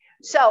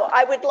 So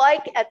I would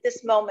like at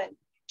this moment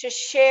to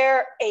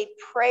share a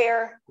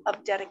prayer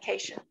of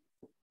dedication.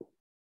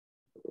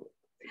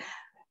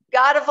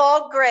 God of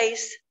all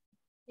grace,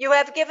 You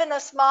have given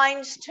us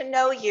minds to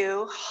know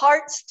you,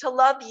 hearts to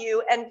love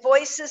you, and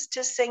voices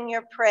to sing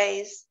your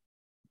praise.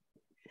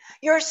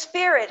 Your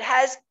Spirit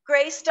has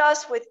graced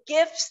us with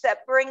gifts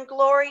that bring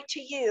glory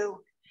to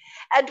you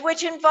and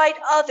which invite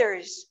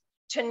others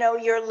to know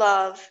your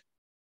love.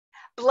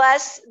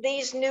 Bless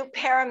these new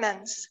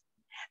paraments,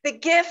 the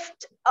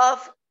gift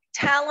of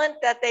talent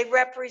that they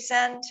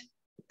represent,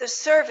 the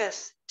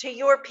service to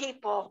your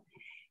people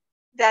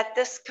that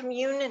this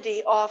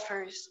community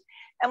offers,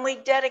 and we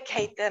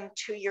dedicate them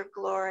to your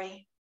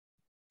glory.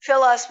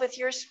 Fill us with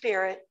your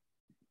Spirit,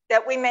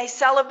 that we may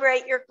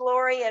celebrate your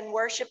glory and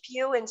worship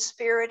you in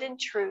spirit and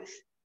truth.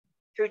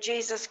 Through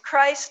Jesus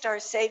Christ, our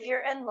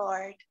Savior and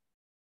Lord.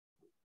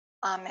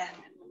 Amen.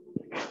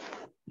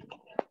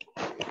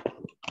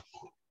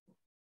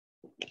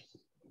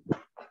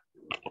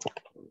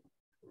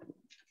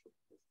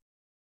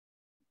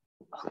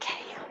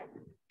 Okay.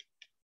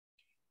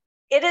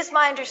 It is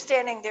my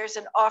understanding there's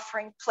an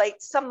offering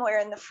plate somewhere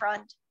in the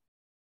front.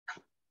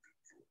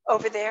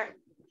 Over there.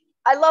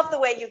 I love the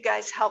way you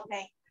guys help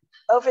me.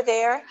 Over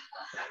there.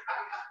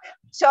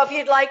 So if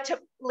you'd like to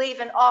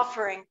leave an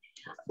offering.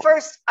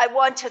 First, I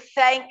want to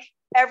thank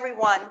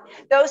everyone,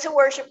 those who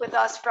worship with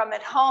us from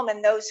at home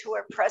and those who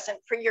are present,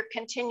 for your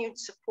continued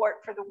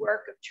support for the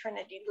work of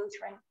Trinity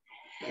Lutheran.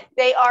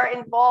 They are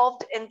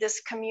involved in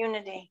this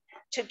community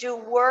to do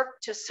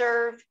work to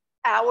serve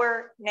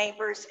our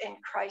neighbors in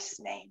Christ's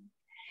name.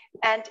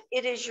 And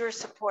it is your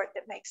support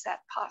that makes that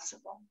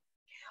possible.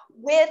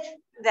 With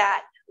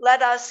that,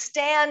 let us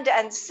stand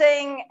and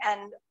sing,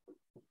 and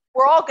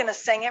we're all going to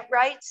sing it,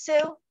 right,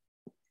 Sue?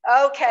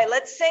 Okay,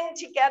 let's sing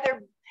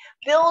together.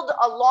 Build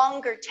a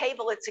longer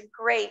table. It's a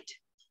great,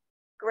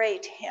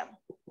 great hymn.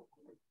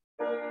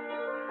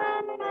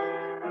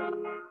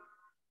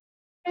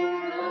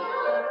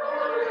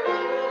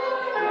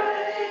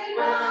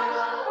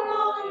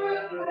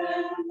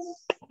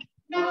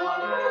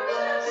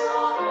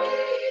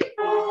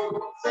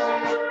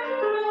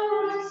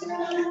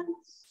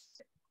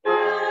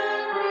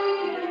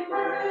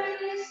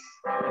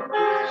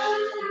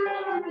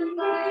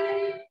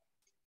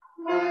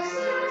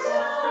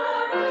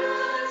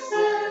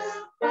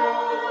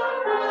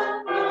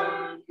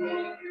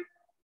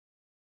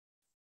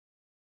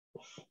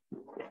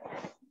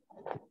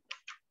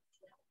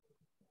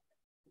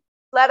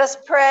 Let us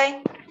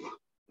pray.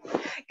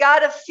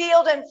 God of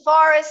field and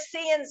forest,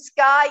 sea and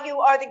sky, you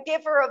are the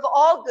giver of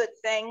all good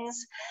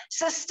things.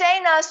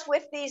 Sustain us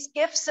with these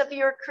gifts of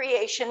your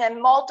creation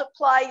and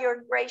multiply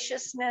your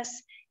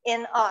graciousness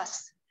in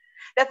us,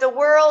 that the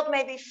world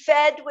may be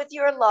fed with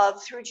your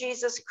love through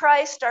Jesus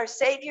Christ, our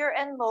Savior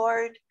and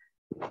Lord.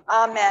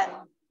 Amen.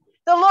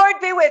 The Lord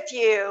be with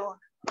you.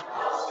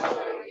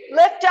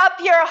 Lift up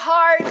your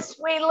hearts,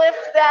 we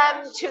lift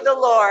them to the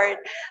Lord.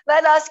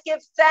 Let us give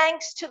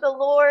thanks to the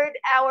Lord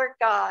our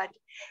God.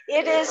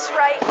 It is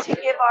right to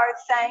give our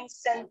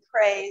thanks and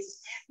praise.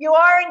 You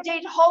are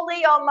indeed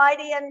holy,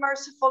 almighty, and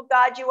merciful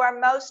God. You are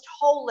most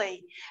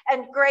holy,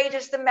 and great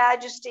is the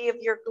majesty of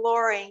your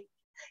glory.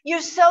 You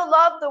so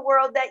loved the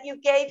world that you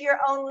gave your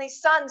only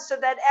Son, so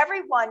that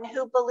everyone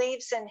who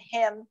believes in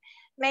him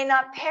may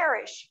not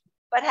perish,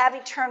 but have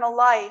eternal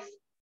life.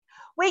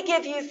 We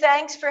give you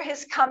thanks for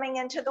his coming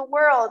into the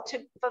world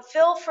to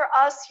fulfill for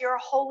us your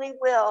holy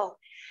will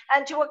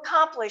and to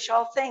accomplish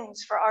all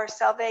things for our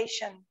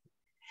salvation.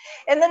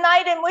 In the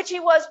night in which he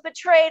was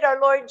betrayed, our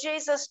Lord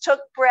Jesus took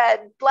bread,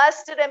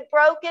 blessed it and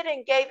broke it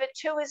and gave it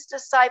to his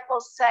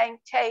disciples, saying,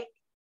 "Take,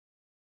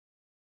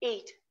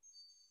 eat.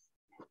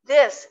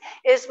 This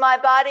is my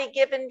body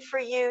given for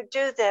you.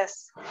 Do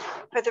this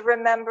for the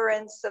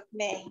remembrance of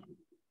me."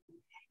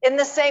 In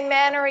the same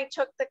manner, he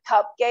took the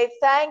cup, gave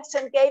thanks,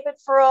 and gave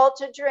it for all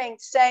to drink,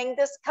 saying,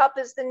 "This cup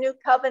is the new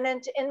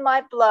covenant in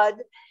my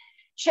blood,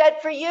 shed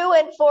for you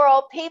and for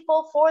all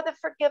people for the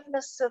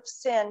forgiveness of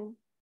sin.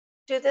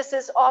 Do this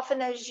as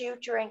often as you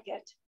drink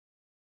it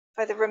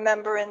for the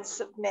remembrance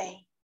of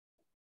me."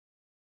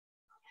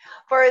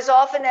 For as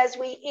often as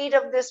we eat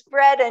of this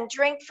bread and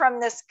drink from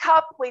this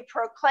cup, we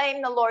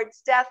proclaim the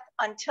Lord's death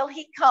until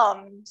he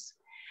comes.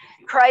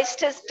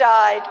 Christ has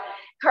died.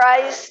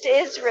 Christ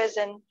is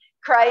risen.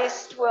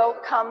 Christ will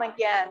come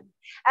again.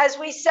 As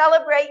we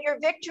celebrate your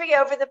victory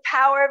over the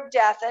power of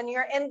death and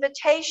your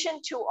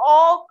invitation to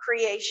all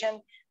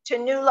creation to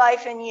new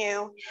life in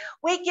you,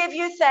 we give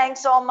you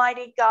thanks,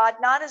 Almighty God,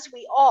 not as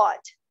we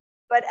ought,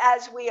 but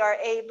as we are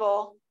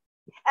able.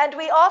 And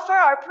we offer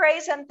our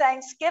praise and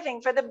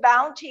thanksgiving for the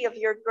bounty of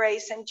your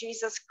grace in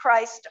Jesus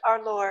Christ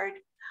our Lord.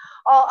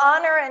 All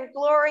honor and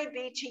glory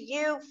be to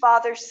you,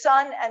 Father,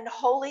 Son, and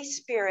Holy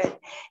Spirit,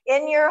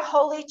 in your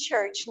holy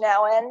church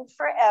now and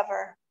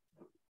forever.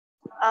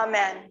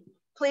 Amen.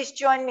 Please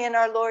join me in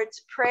our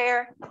Lord's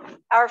Prayer.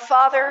 Our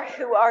Father,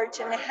 who art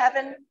in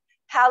heaven,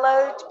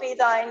 hallowed be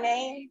thy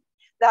name.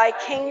 Thy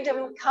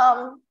kingdom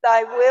come,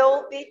 thy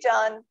will be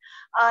done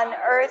on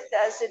earth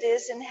as it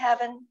is in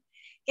heaven.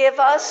 Give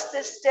us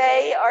this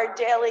day our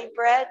daily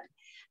bread,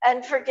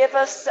 and forgive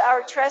us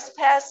our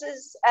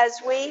trespasses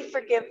as we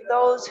forgive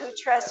those who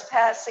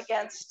trespass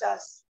against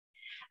us.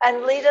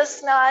 And lead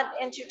us not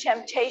into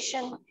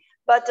temptation,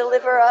 but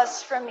deliver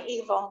us from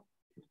evil.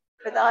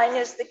 For thine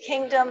is the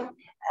kingdom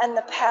and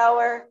the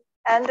power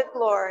and the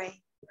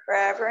glory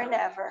forever and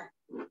ever.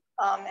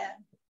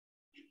 Amen.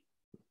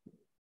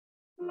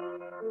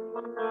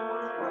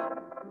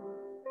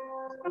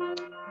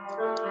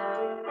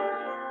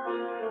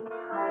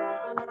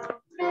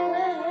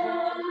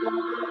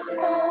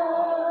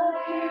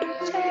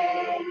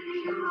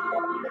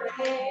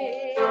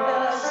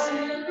 The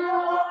sin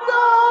of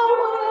the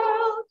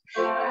world,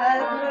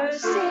 have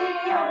mercy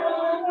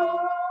on us.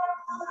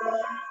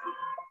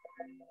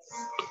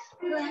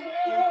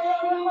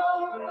 Lamb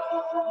of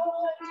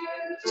God, you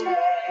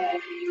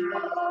take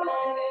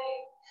away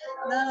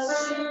the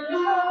sin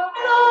of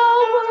the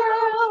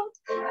world,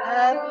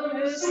 have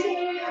mercy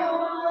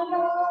on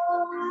us.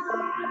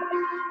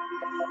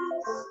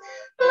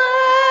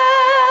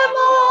 Lamb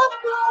of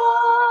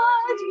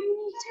God, you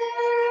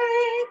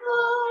take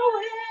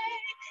away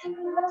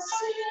the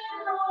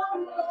sin of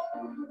the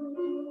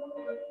world.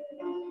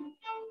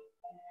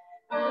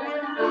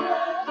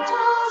 Grant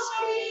us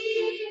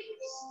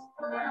peace,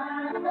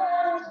 grant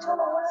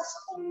us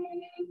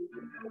peace.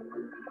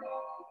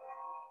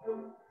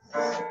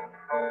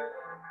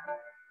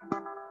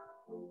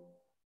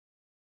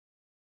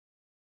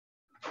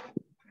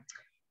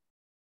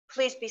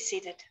 Please be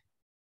seated.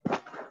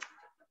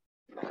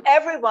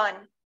 Everyone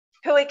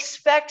who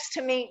expects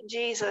to meet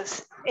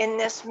Jesus in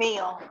this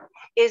meal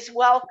is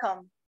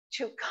welcome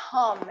to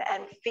come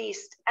and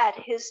feast at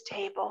his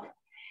table.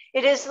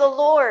 It is the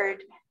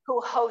Lord who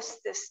hosts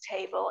this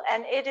table,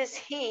 and it is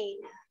he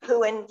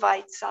who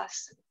invites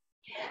us.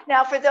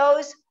 Now, for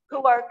those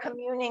who are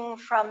communing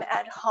from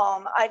at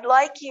home, I'd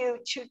like you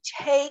to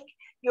take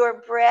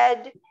your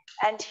bread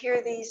and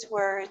hear these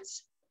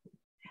words.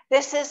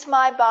 This is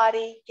my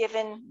body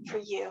given for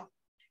you.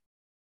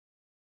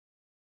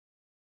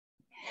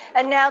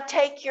 And now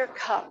take your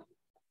cup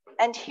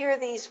and hear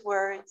these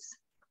words.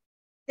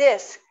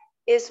 This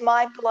is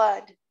my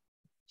blood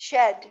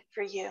shed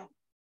for you.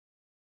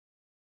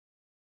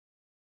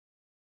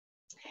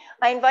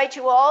 I invite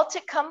you all to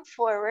come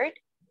forward.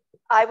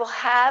 I will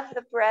have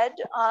the bread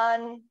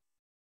on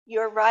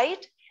your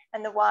right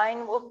and the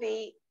wine will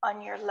be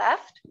on your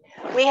left.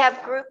 We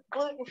have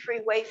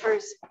gluten-free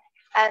wafers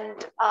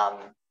and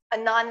a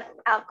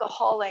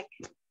non-alcoholic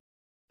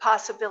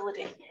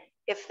possibility,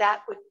 if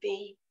that would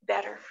be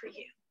better for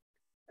you.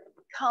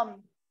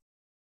 Come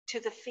to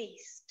the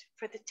feast,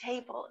 for the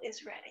table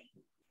is ready.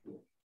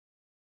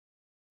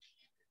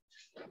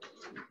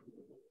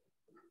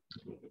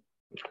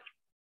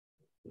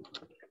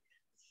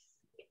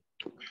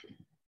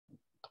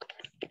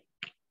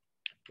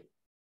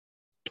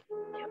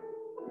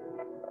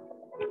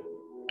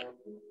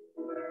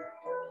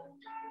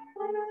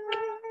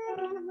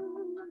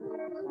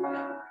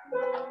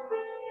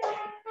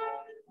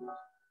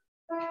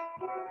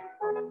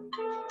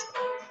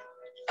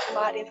 The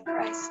body of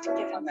Christ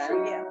given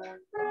for you.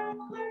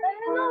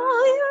 And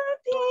all your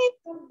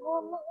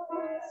people.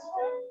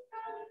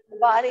 The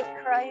body of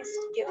Christ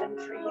given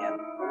for you.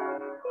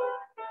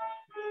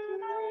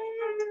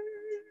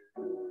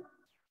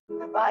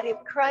 The body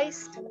of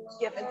Christ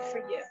given for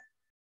you.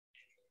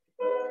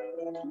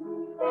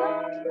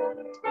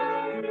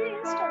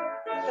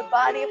 The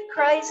body of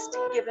Christ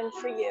given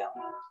for you.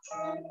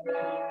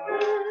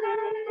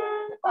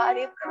 The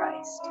body of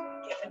Christ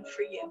given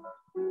for you.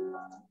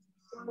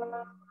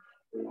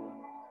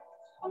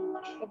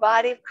 The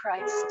body of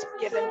Christ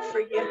given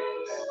for you.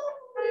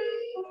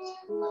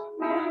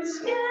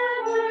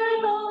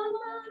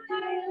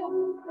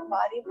 The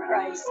body of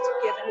Christ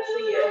given for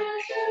you.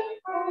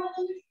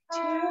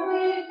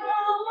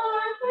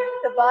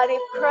 The body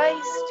of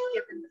Christ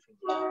given for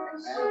you.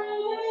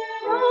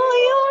 All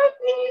your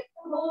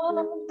people,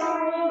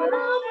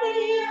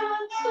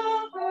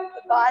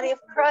 the body of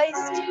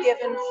Christ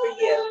given for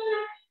you.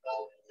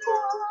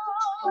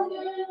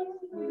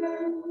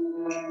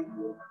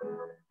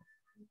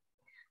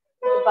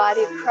 The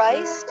body of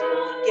Christ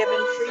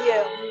given for you.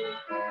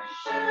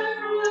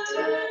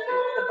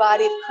 The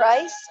body of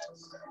Christ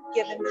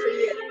given for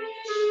you.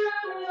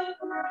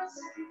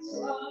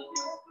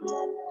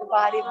 The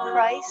body of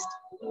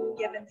Christ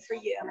given for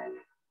you.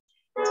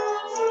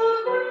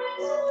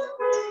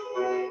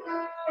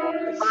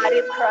 The body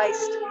of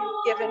Christ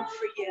given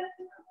for you.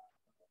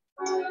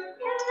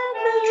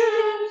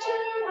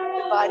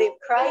 The body of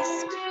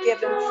Christ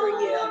given for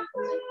you.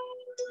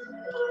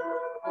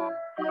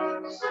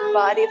 The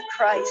body of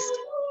Christ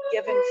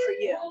given for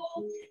you.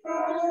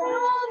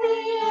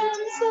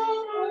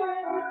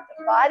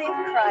 The body of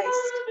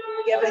Christ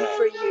given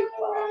for you,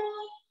 Paul.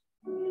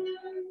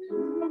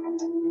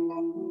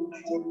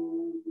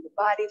 The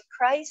body of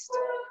Christ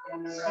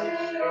given for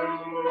you.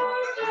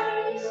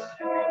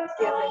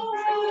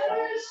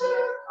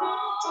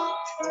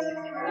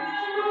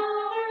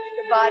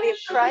 The body of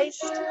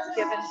Christ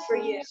given for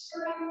you.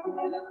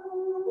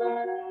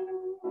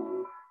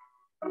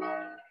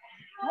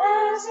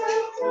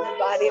 The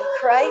body of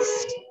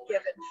Christ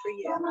given for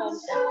you.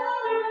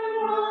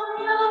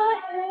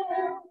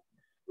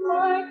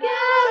 Are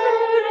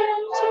gathered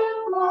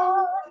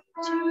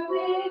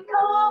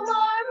become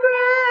our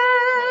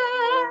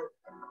bread.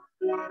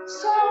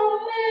 So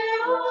may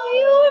all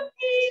your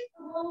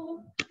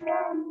people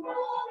from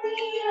all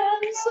the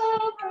ends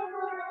of the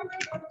world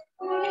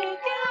be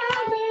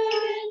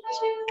gathered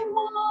into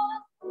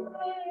one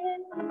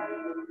place.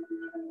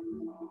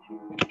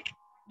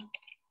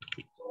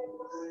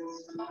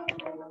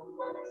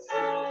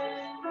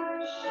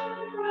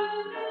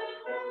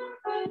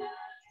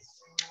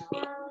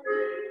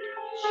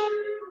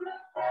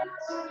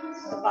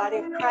 The body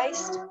of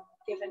Christ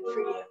given for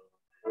you.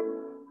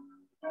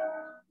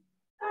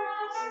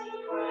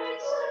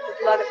 The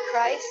blood of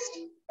Christ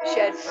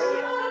shed for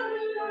you.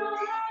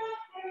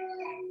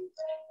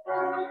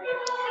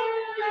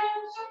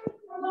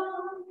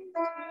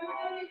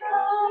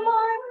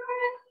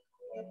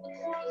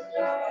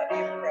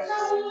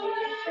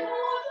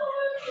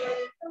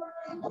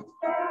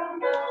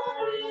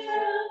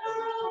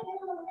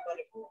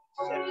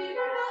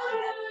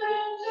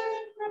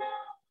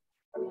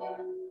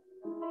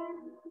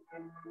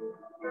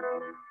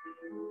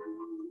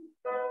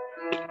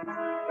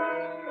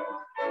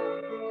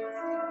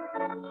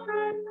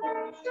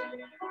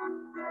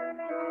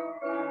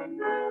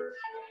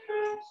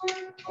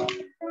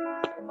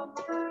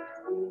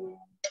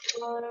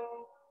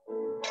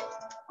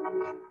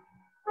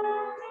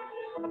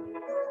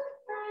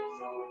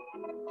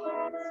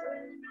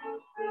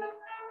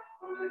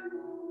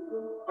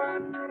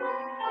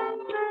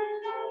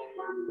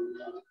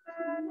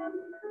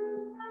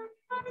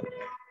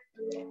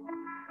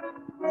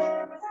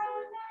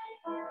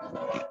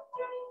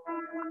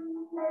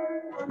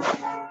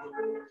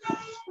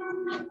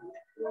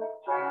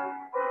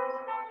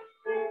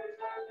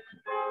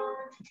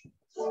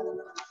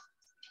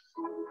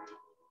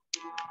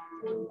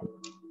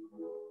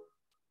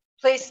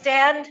 Please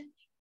stand.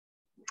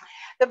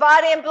 The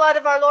body and blood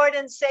of our Lord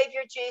and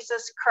Savior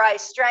Jesus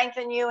Christ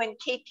strengthen you and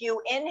keep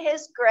you in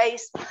his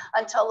grace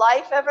until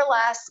life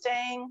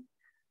everlasting.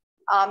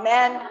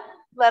 Amen.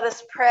 Let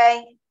us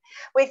pray.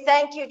 We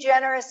thank you,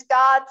 generous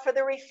God, for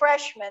the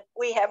refreshment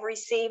we have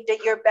received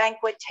at your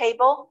banquet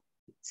table.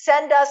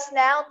 Send us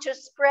now to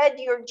spread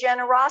your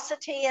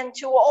generosity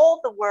into all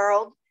the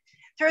world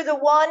through the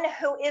one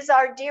who is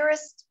our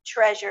dearest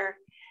treasure,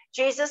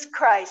 Jesus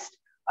Christ,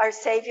 our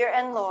Savior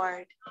and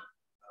Lord.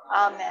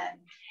 Amen.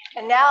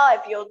 And now,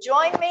 if you'll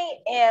join me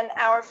in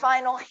our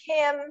final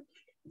hymn,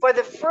 For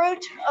the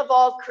Fruit of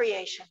All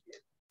Creation.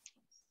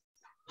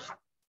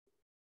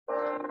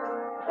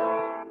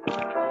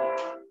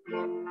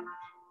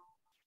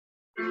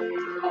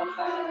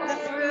 The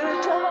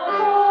fruit of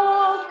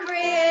all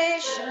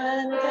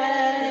creation,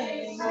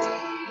 thanks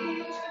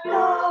be to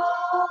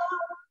God.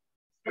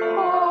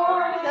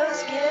 For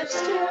those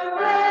gifts to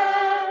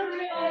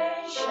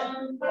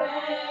creation,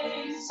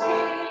 thanks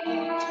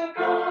be to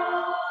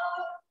God.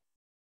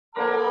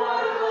 For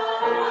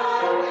the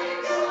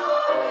lives of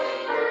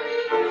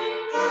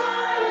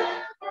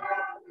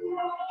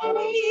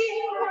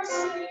we are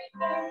saved,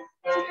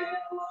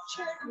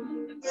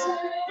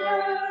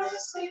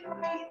 mercy,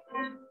 praise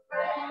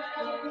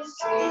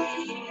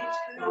be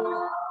to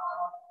God.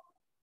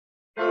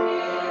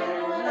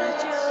 The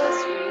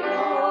just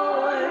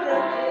reward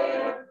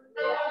of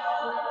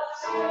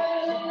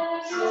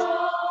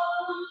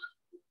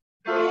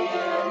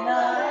in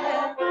the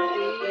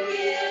heavenly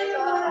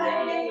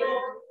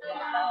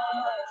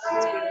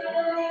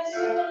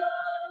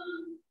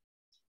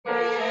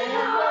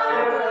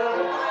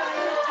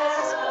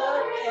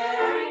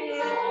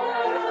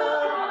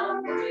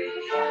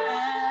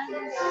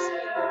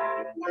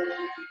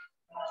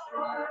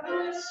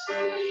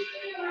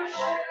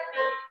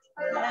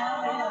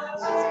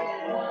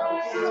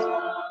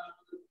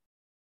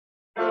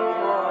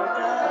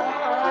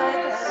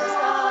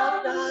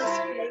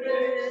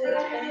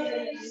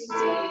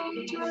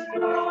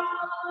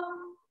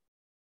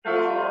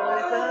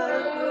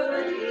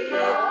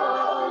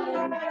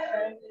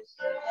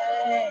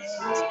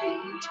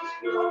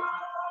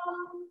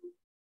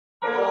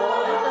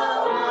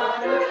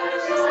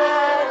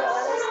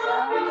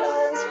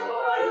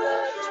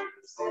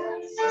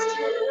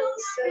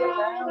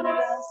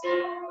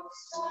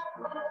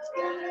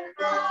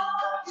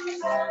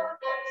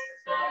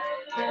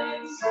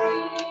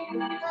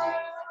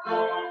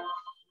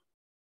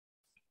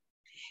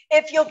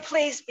If you'll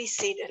please be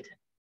seated.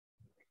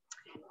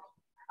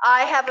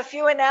 I have a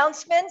few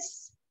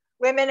announcements.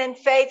 Women in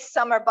Faith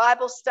Summer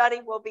Bible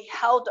Study will be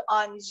held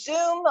on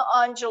Zoom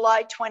on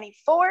July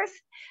 24th.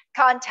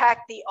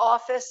 Contact the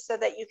office so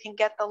that you can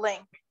get the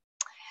link.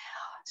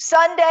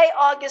 Sunday,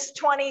 August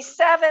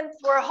 27th,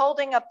 we're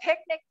holding a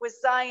picnic with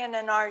Zion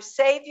and our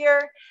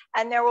Savior,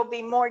 and there will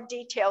be more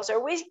details.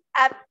 Are we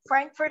at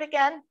Frankfurt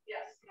again? Yes.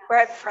 We're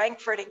at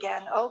Frankfurt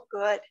again. Oh,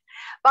 good.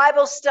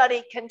 Bible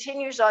study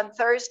continues on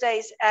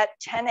Thursdays at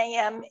 10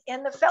 a.m.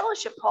 in the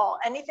fellowship hall.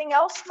 Anything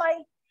else,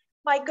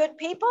 my good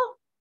people?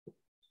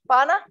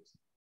 Bana?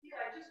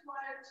 Yeah, I just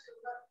wanted to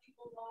let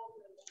people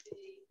know that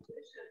the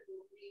bishop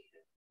will be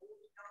at Old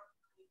Town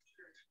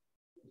Church,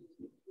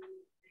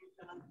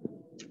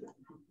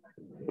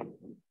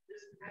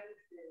 this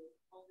Wednesday,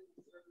 holding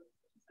service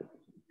at 7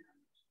 p.m.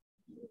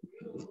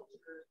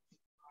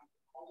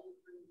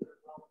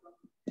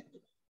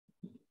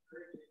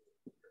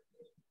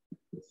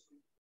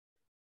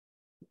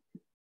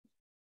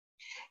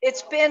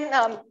 It's been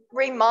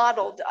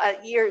remodeled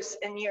years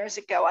and years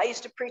ago. I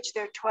used to preach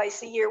there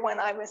twice a year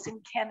when I was in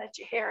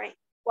Canajoharie.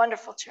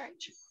 Wonderful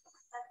church.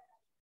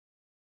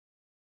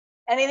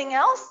 Anything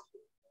else?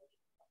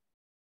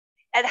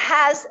 It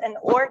has an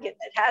organ.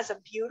 It has a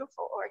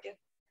beautiful organ.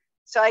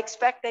 So I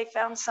expect they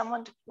found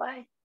someone to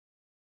play.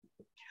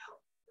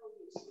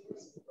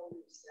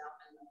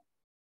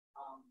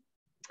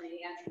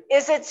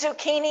 Is it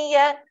zucchini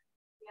yet?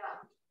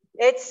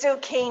 Yeah. It's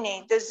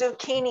zucchini. The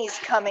zucchini's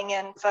coming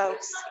in,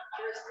 folks.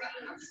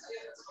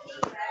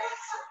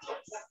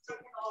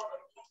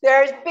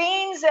 There's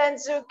beans and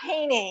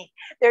zucchini.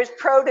 There's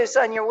produce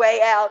on your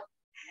way out.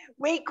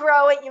 We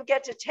grow it, you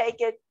get to take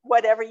it,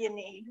 whatever you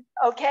need,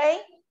 okay?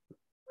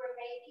 We're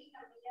making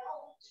a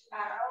meal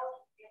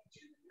tomorrow at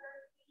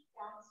 2:30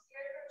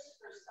 downstairs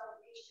for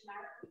Salvation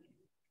Army.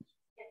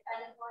 If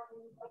anyone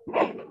would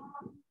like to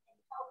come and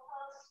help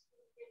us,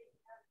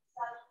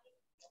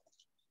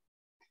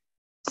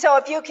 so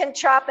if you can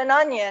chop an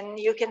onion,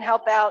 you can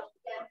help out.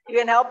 You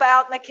can help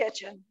out in the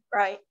kitchen,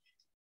 right?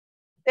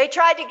 They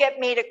tried to get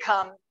me to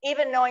come,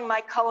 even knowing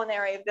my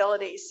culinary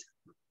abilities.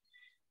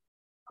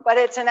 But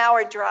it's an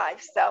hour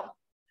drive, so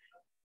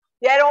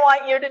yeah, I don't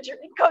want you to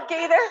cook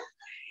either.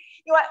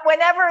 You know,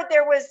 whenever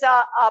there was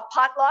a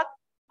potluck,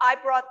 I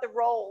brought the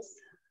rolls.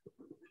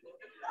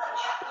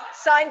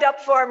 Signed up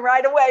for them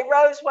right away.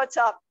 Rose, what's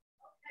up?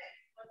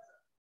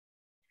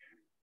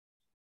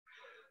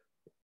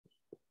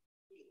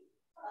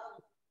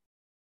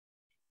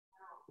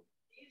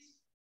 These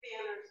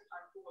banners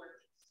are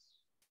gorgeous.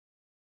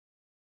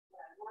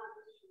 But I want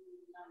you to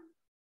remember,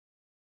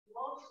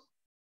 most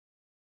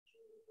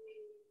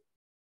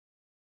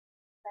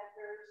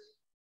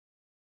Beckers,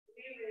 do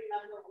you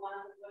remember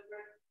Wanda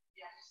Woodward?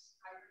 Yes,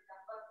 I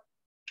remember.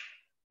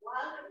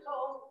 Wanda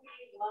told me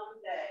one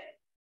day,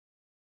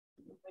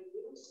 when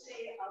you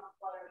see a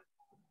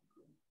butterfly,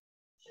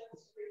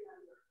 just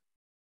remember,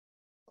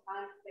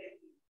 I'm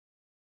thinking.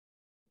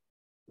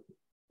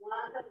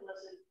 Wanda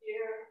was a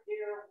dear,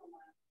 dear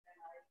woman, and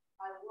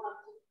I want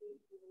to keep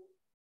you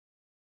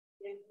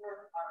in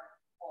her heart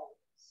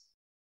always.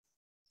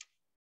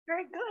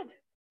 Very good.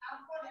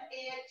 I'm going to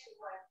add to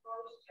what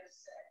Rose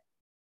just said.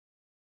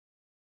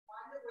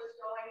 Wanda was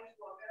going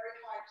through a very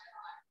hard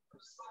time.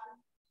 Her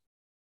son,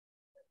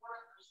 one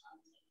of her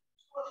sons,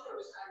 two of her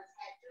sons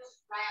had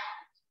just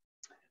drowned.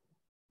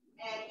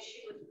 And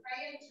she was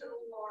praying to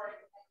the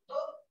Lord and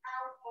looked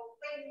out a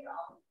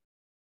window.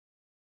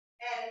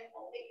 And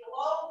the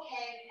glow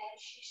came and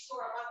she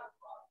saw a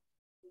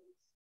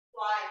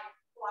butterfly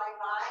fly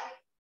by.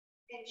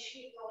 And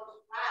she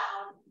goes,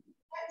 wow,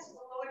 that's the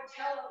Lord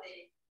telling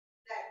me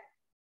that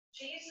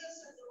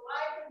Jesus is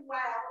alive and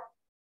well,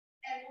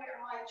 and where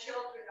my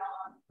children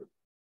are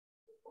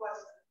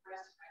because of the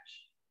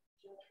resurrection.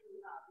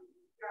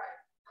 Right.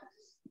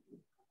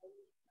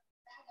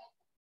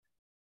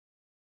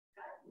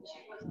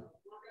 She was a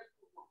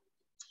wonderful woman.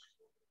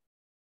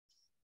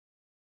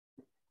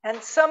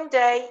 And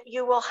someday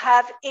you will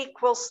have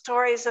equal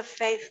stories of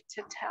faith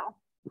to tell,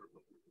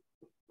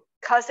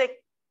 because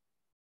it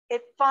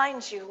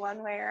finds you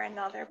one way or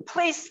another.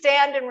 Please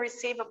stand and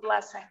receive a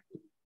blessing.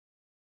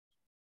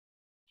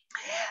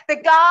 The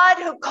God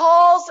who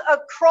calls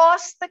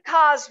across the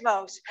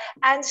cosmos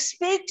and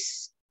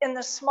speaks in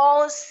the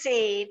smallest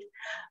seed,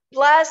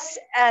 bless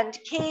and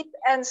keep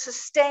and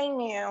sustain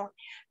you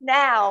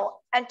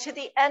now and to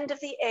the end of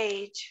the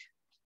age.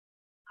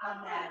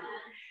 Amen.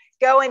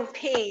 Go in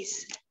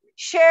peace.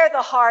 Share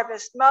the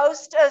harvest,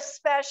 most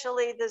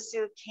especially the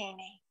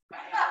zucchini.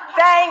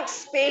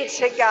 Thanks be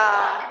to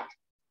God.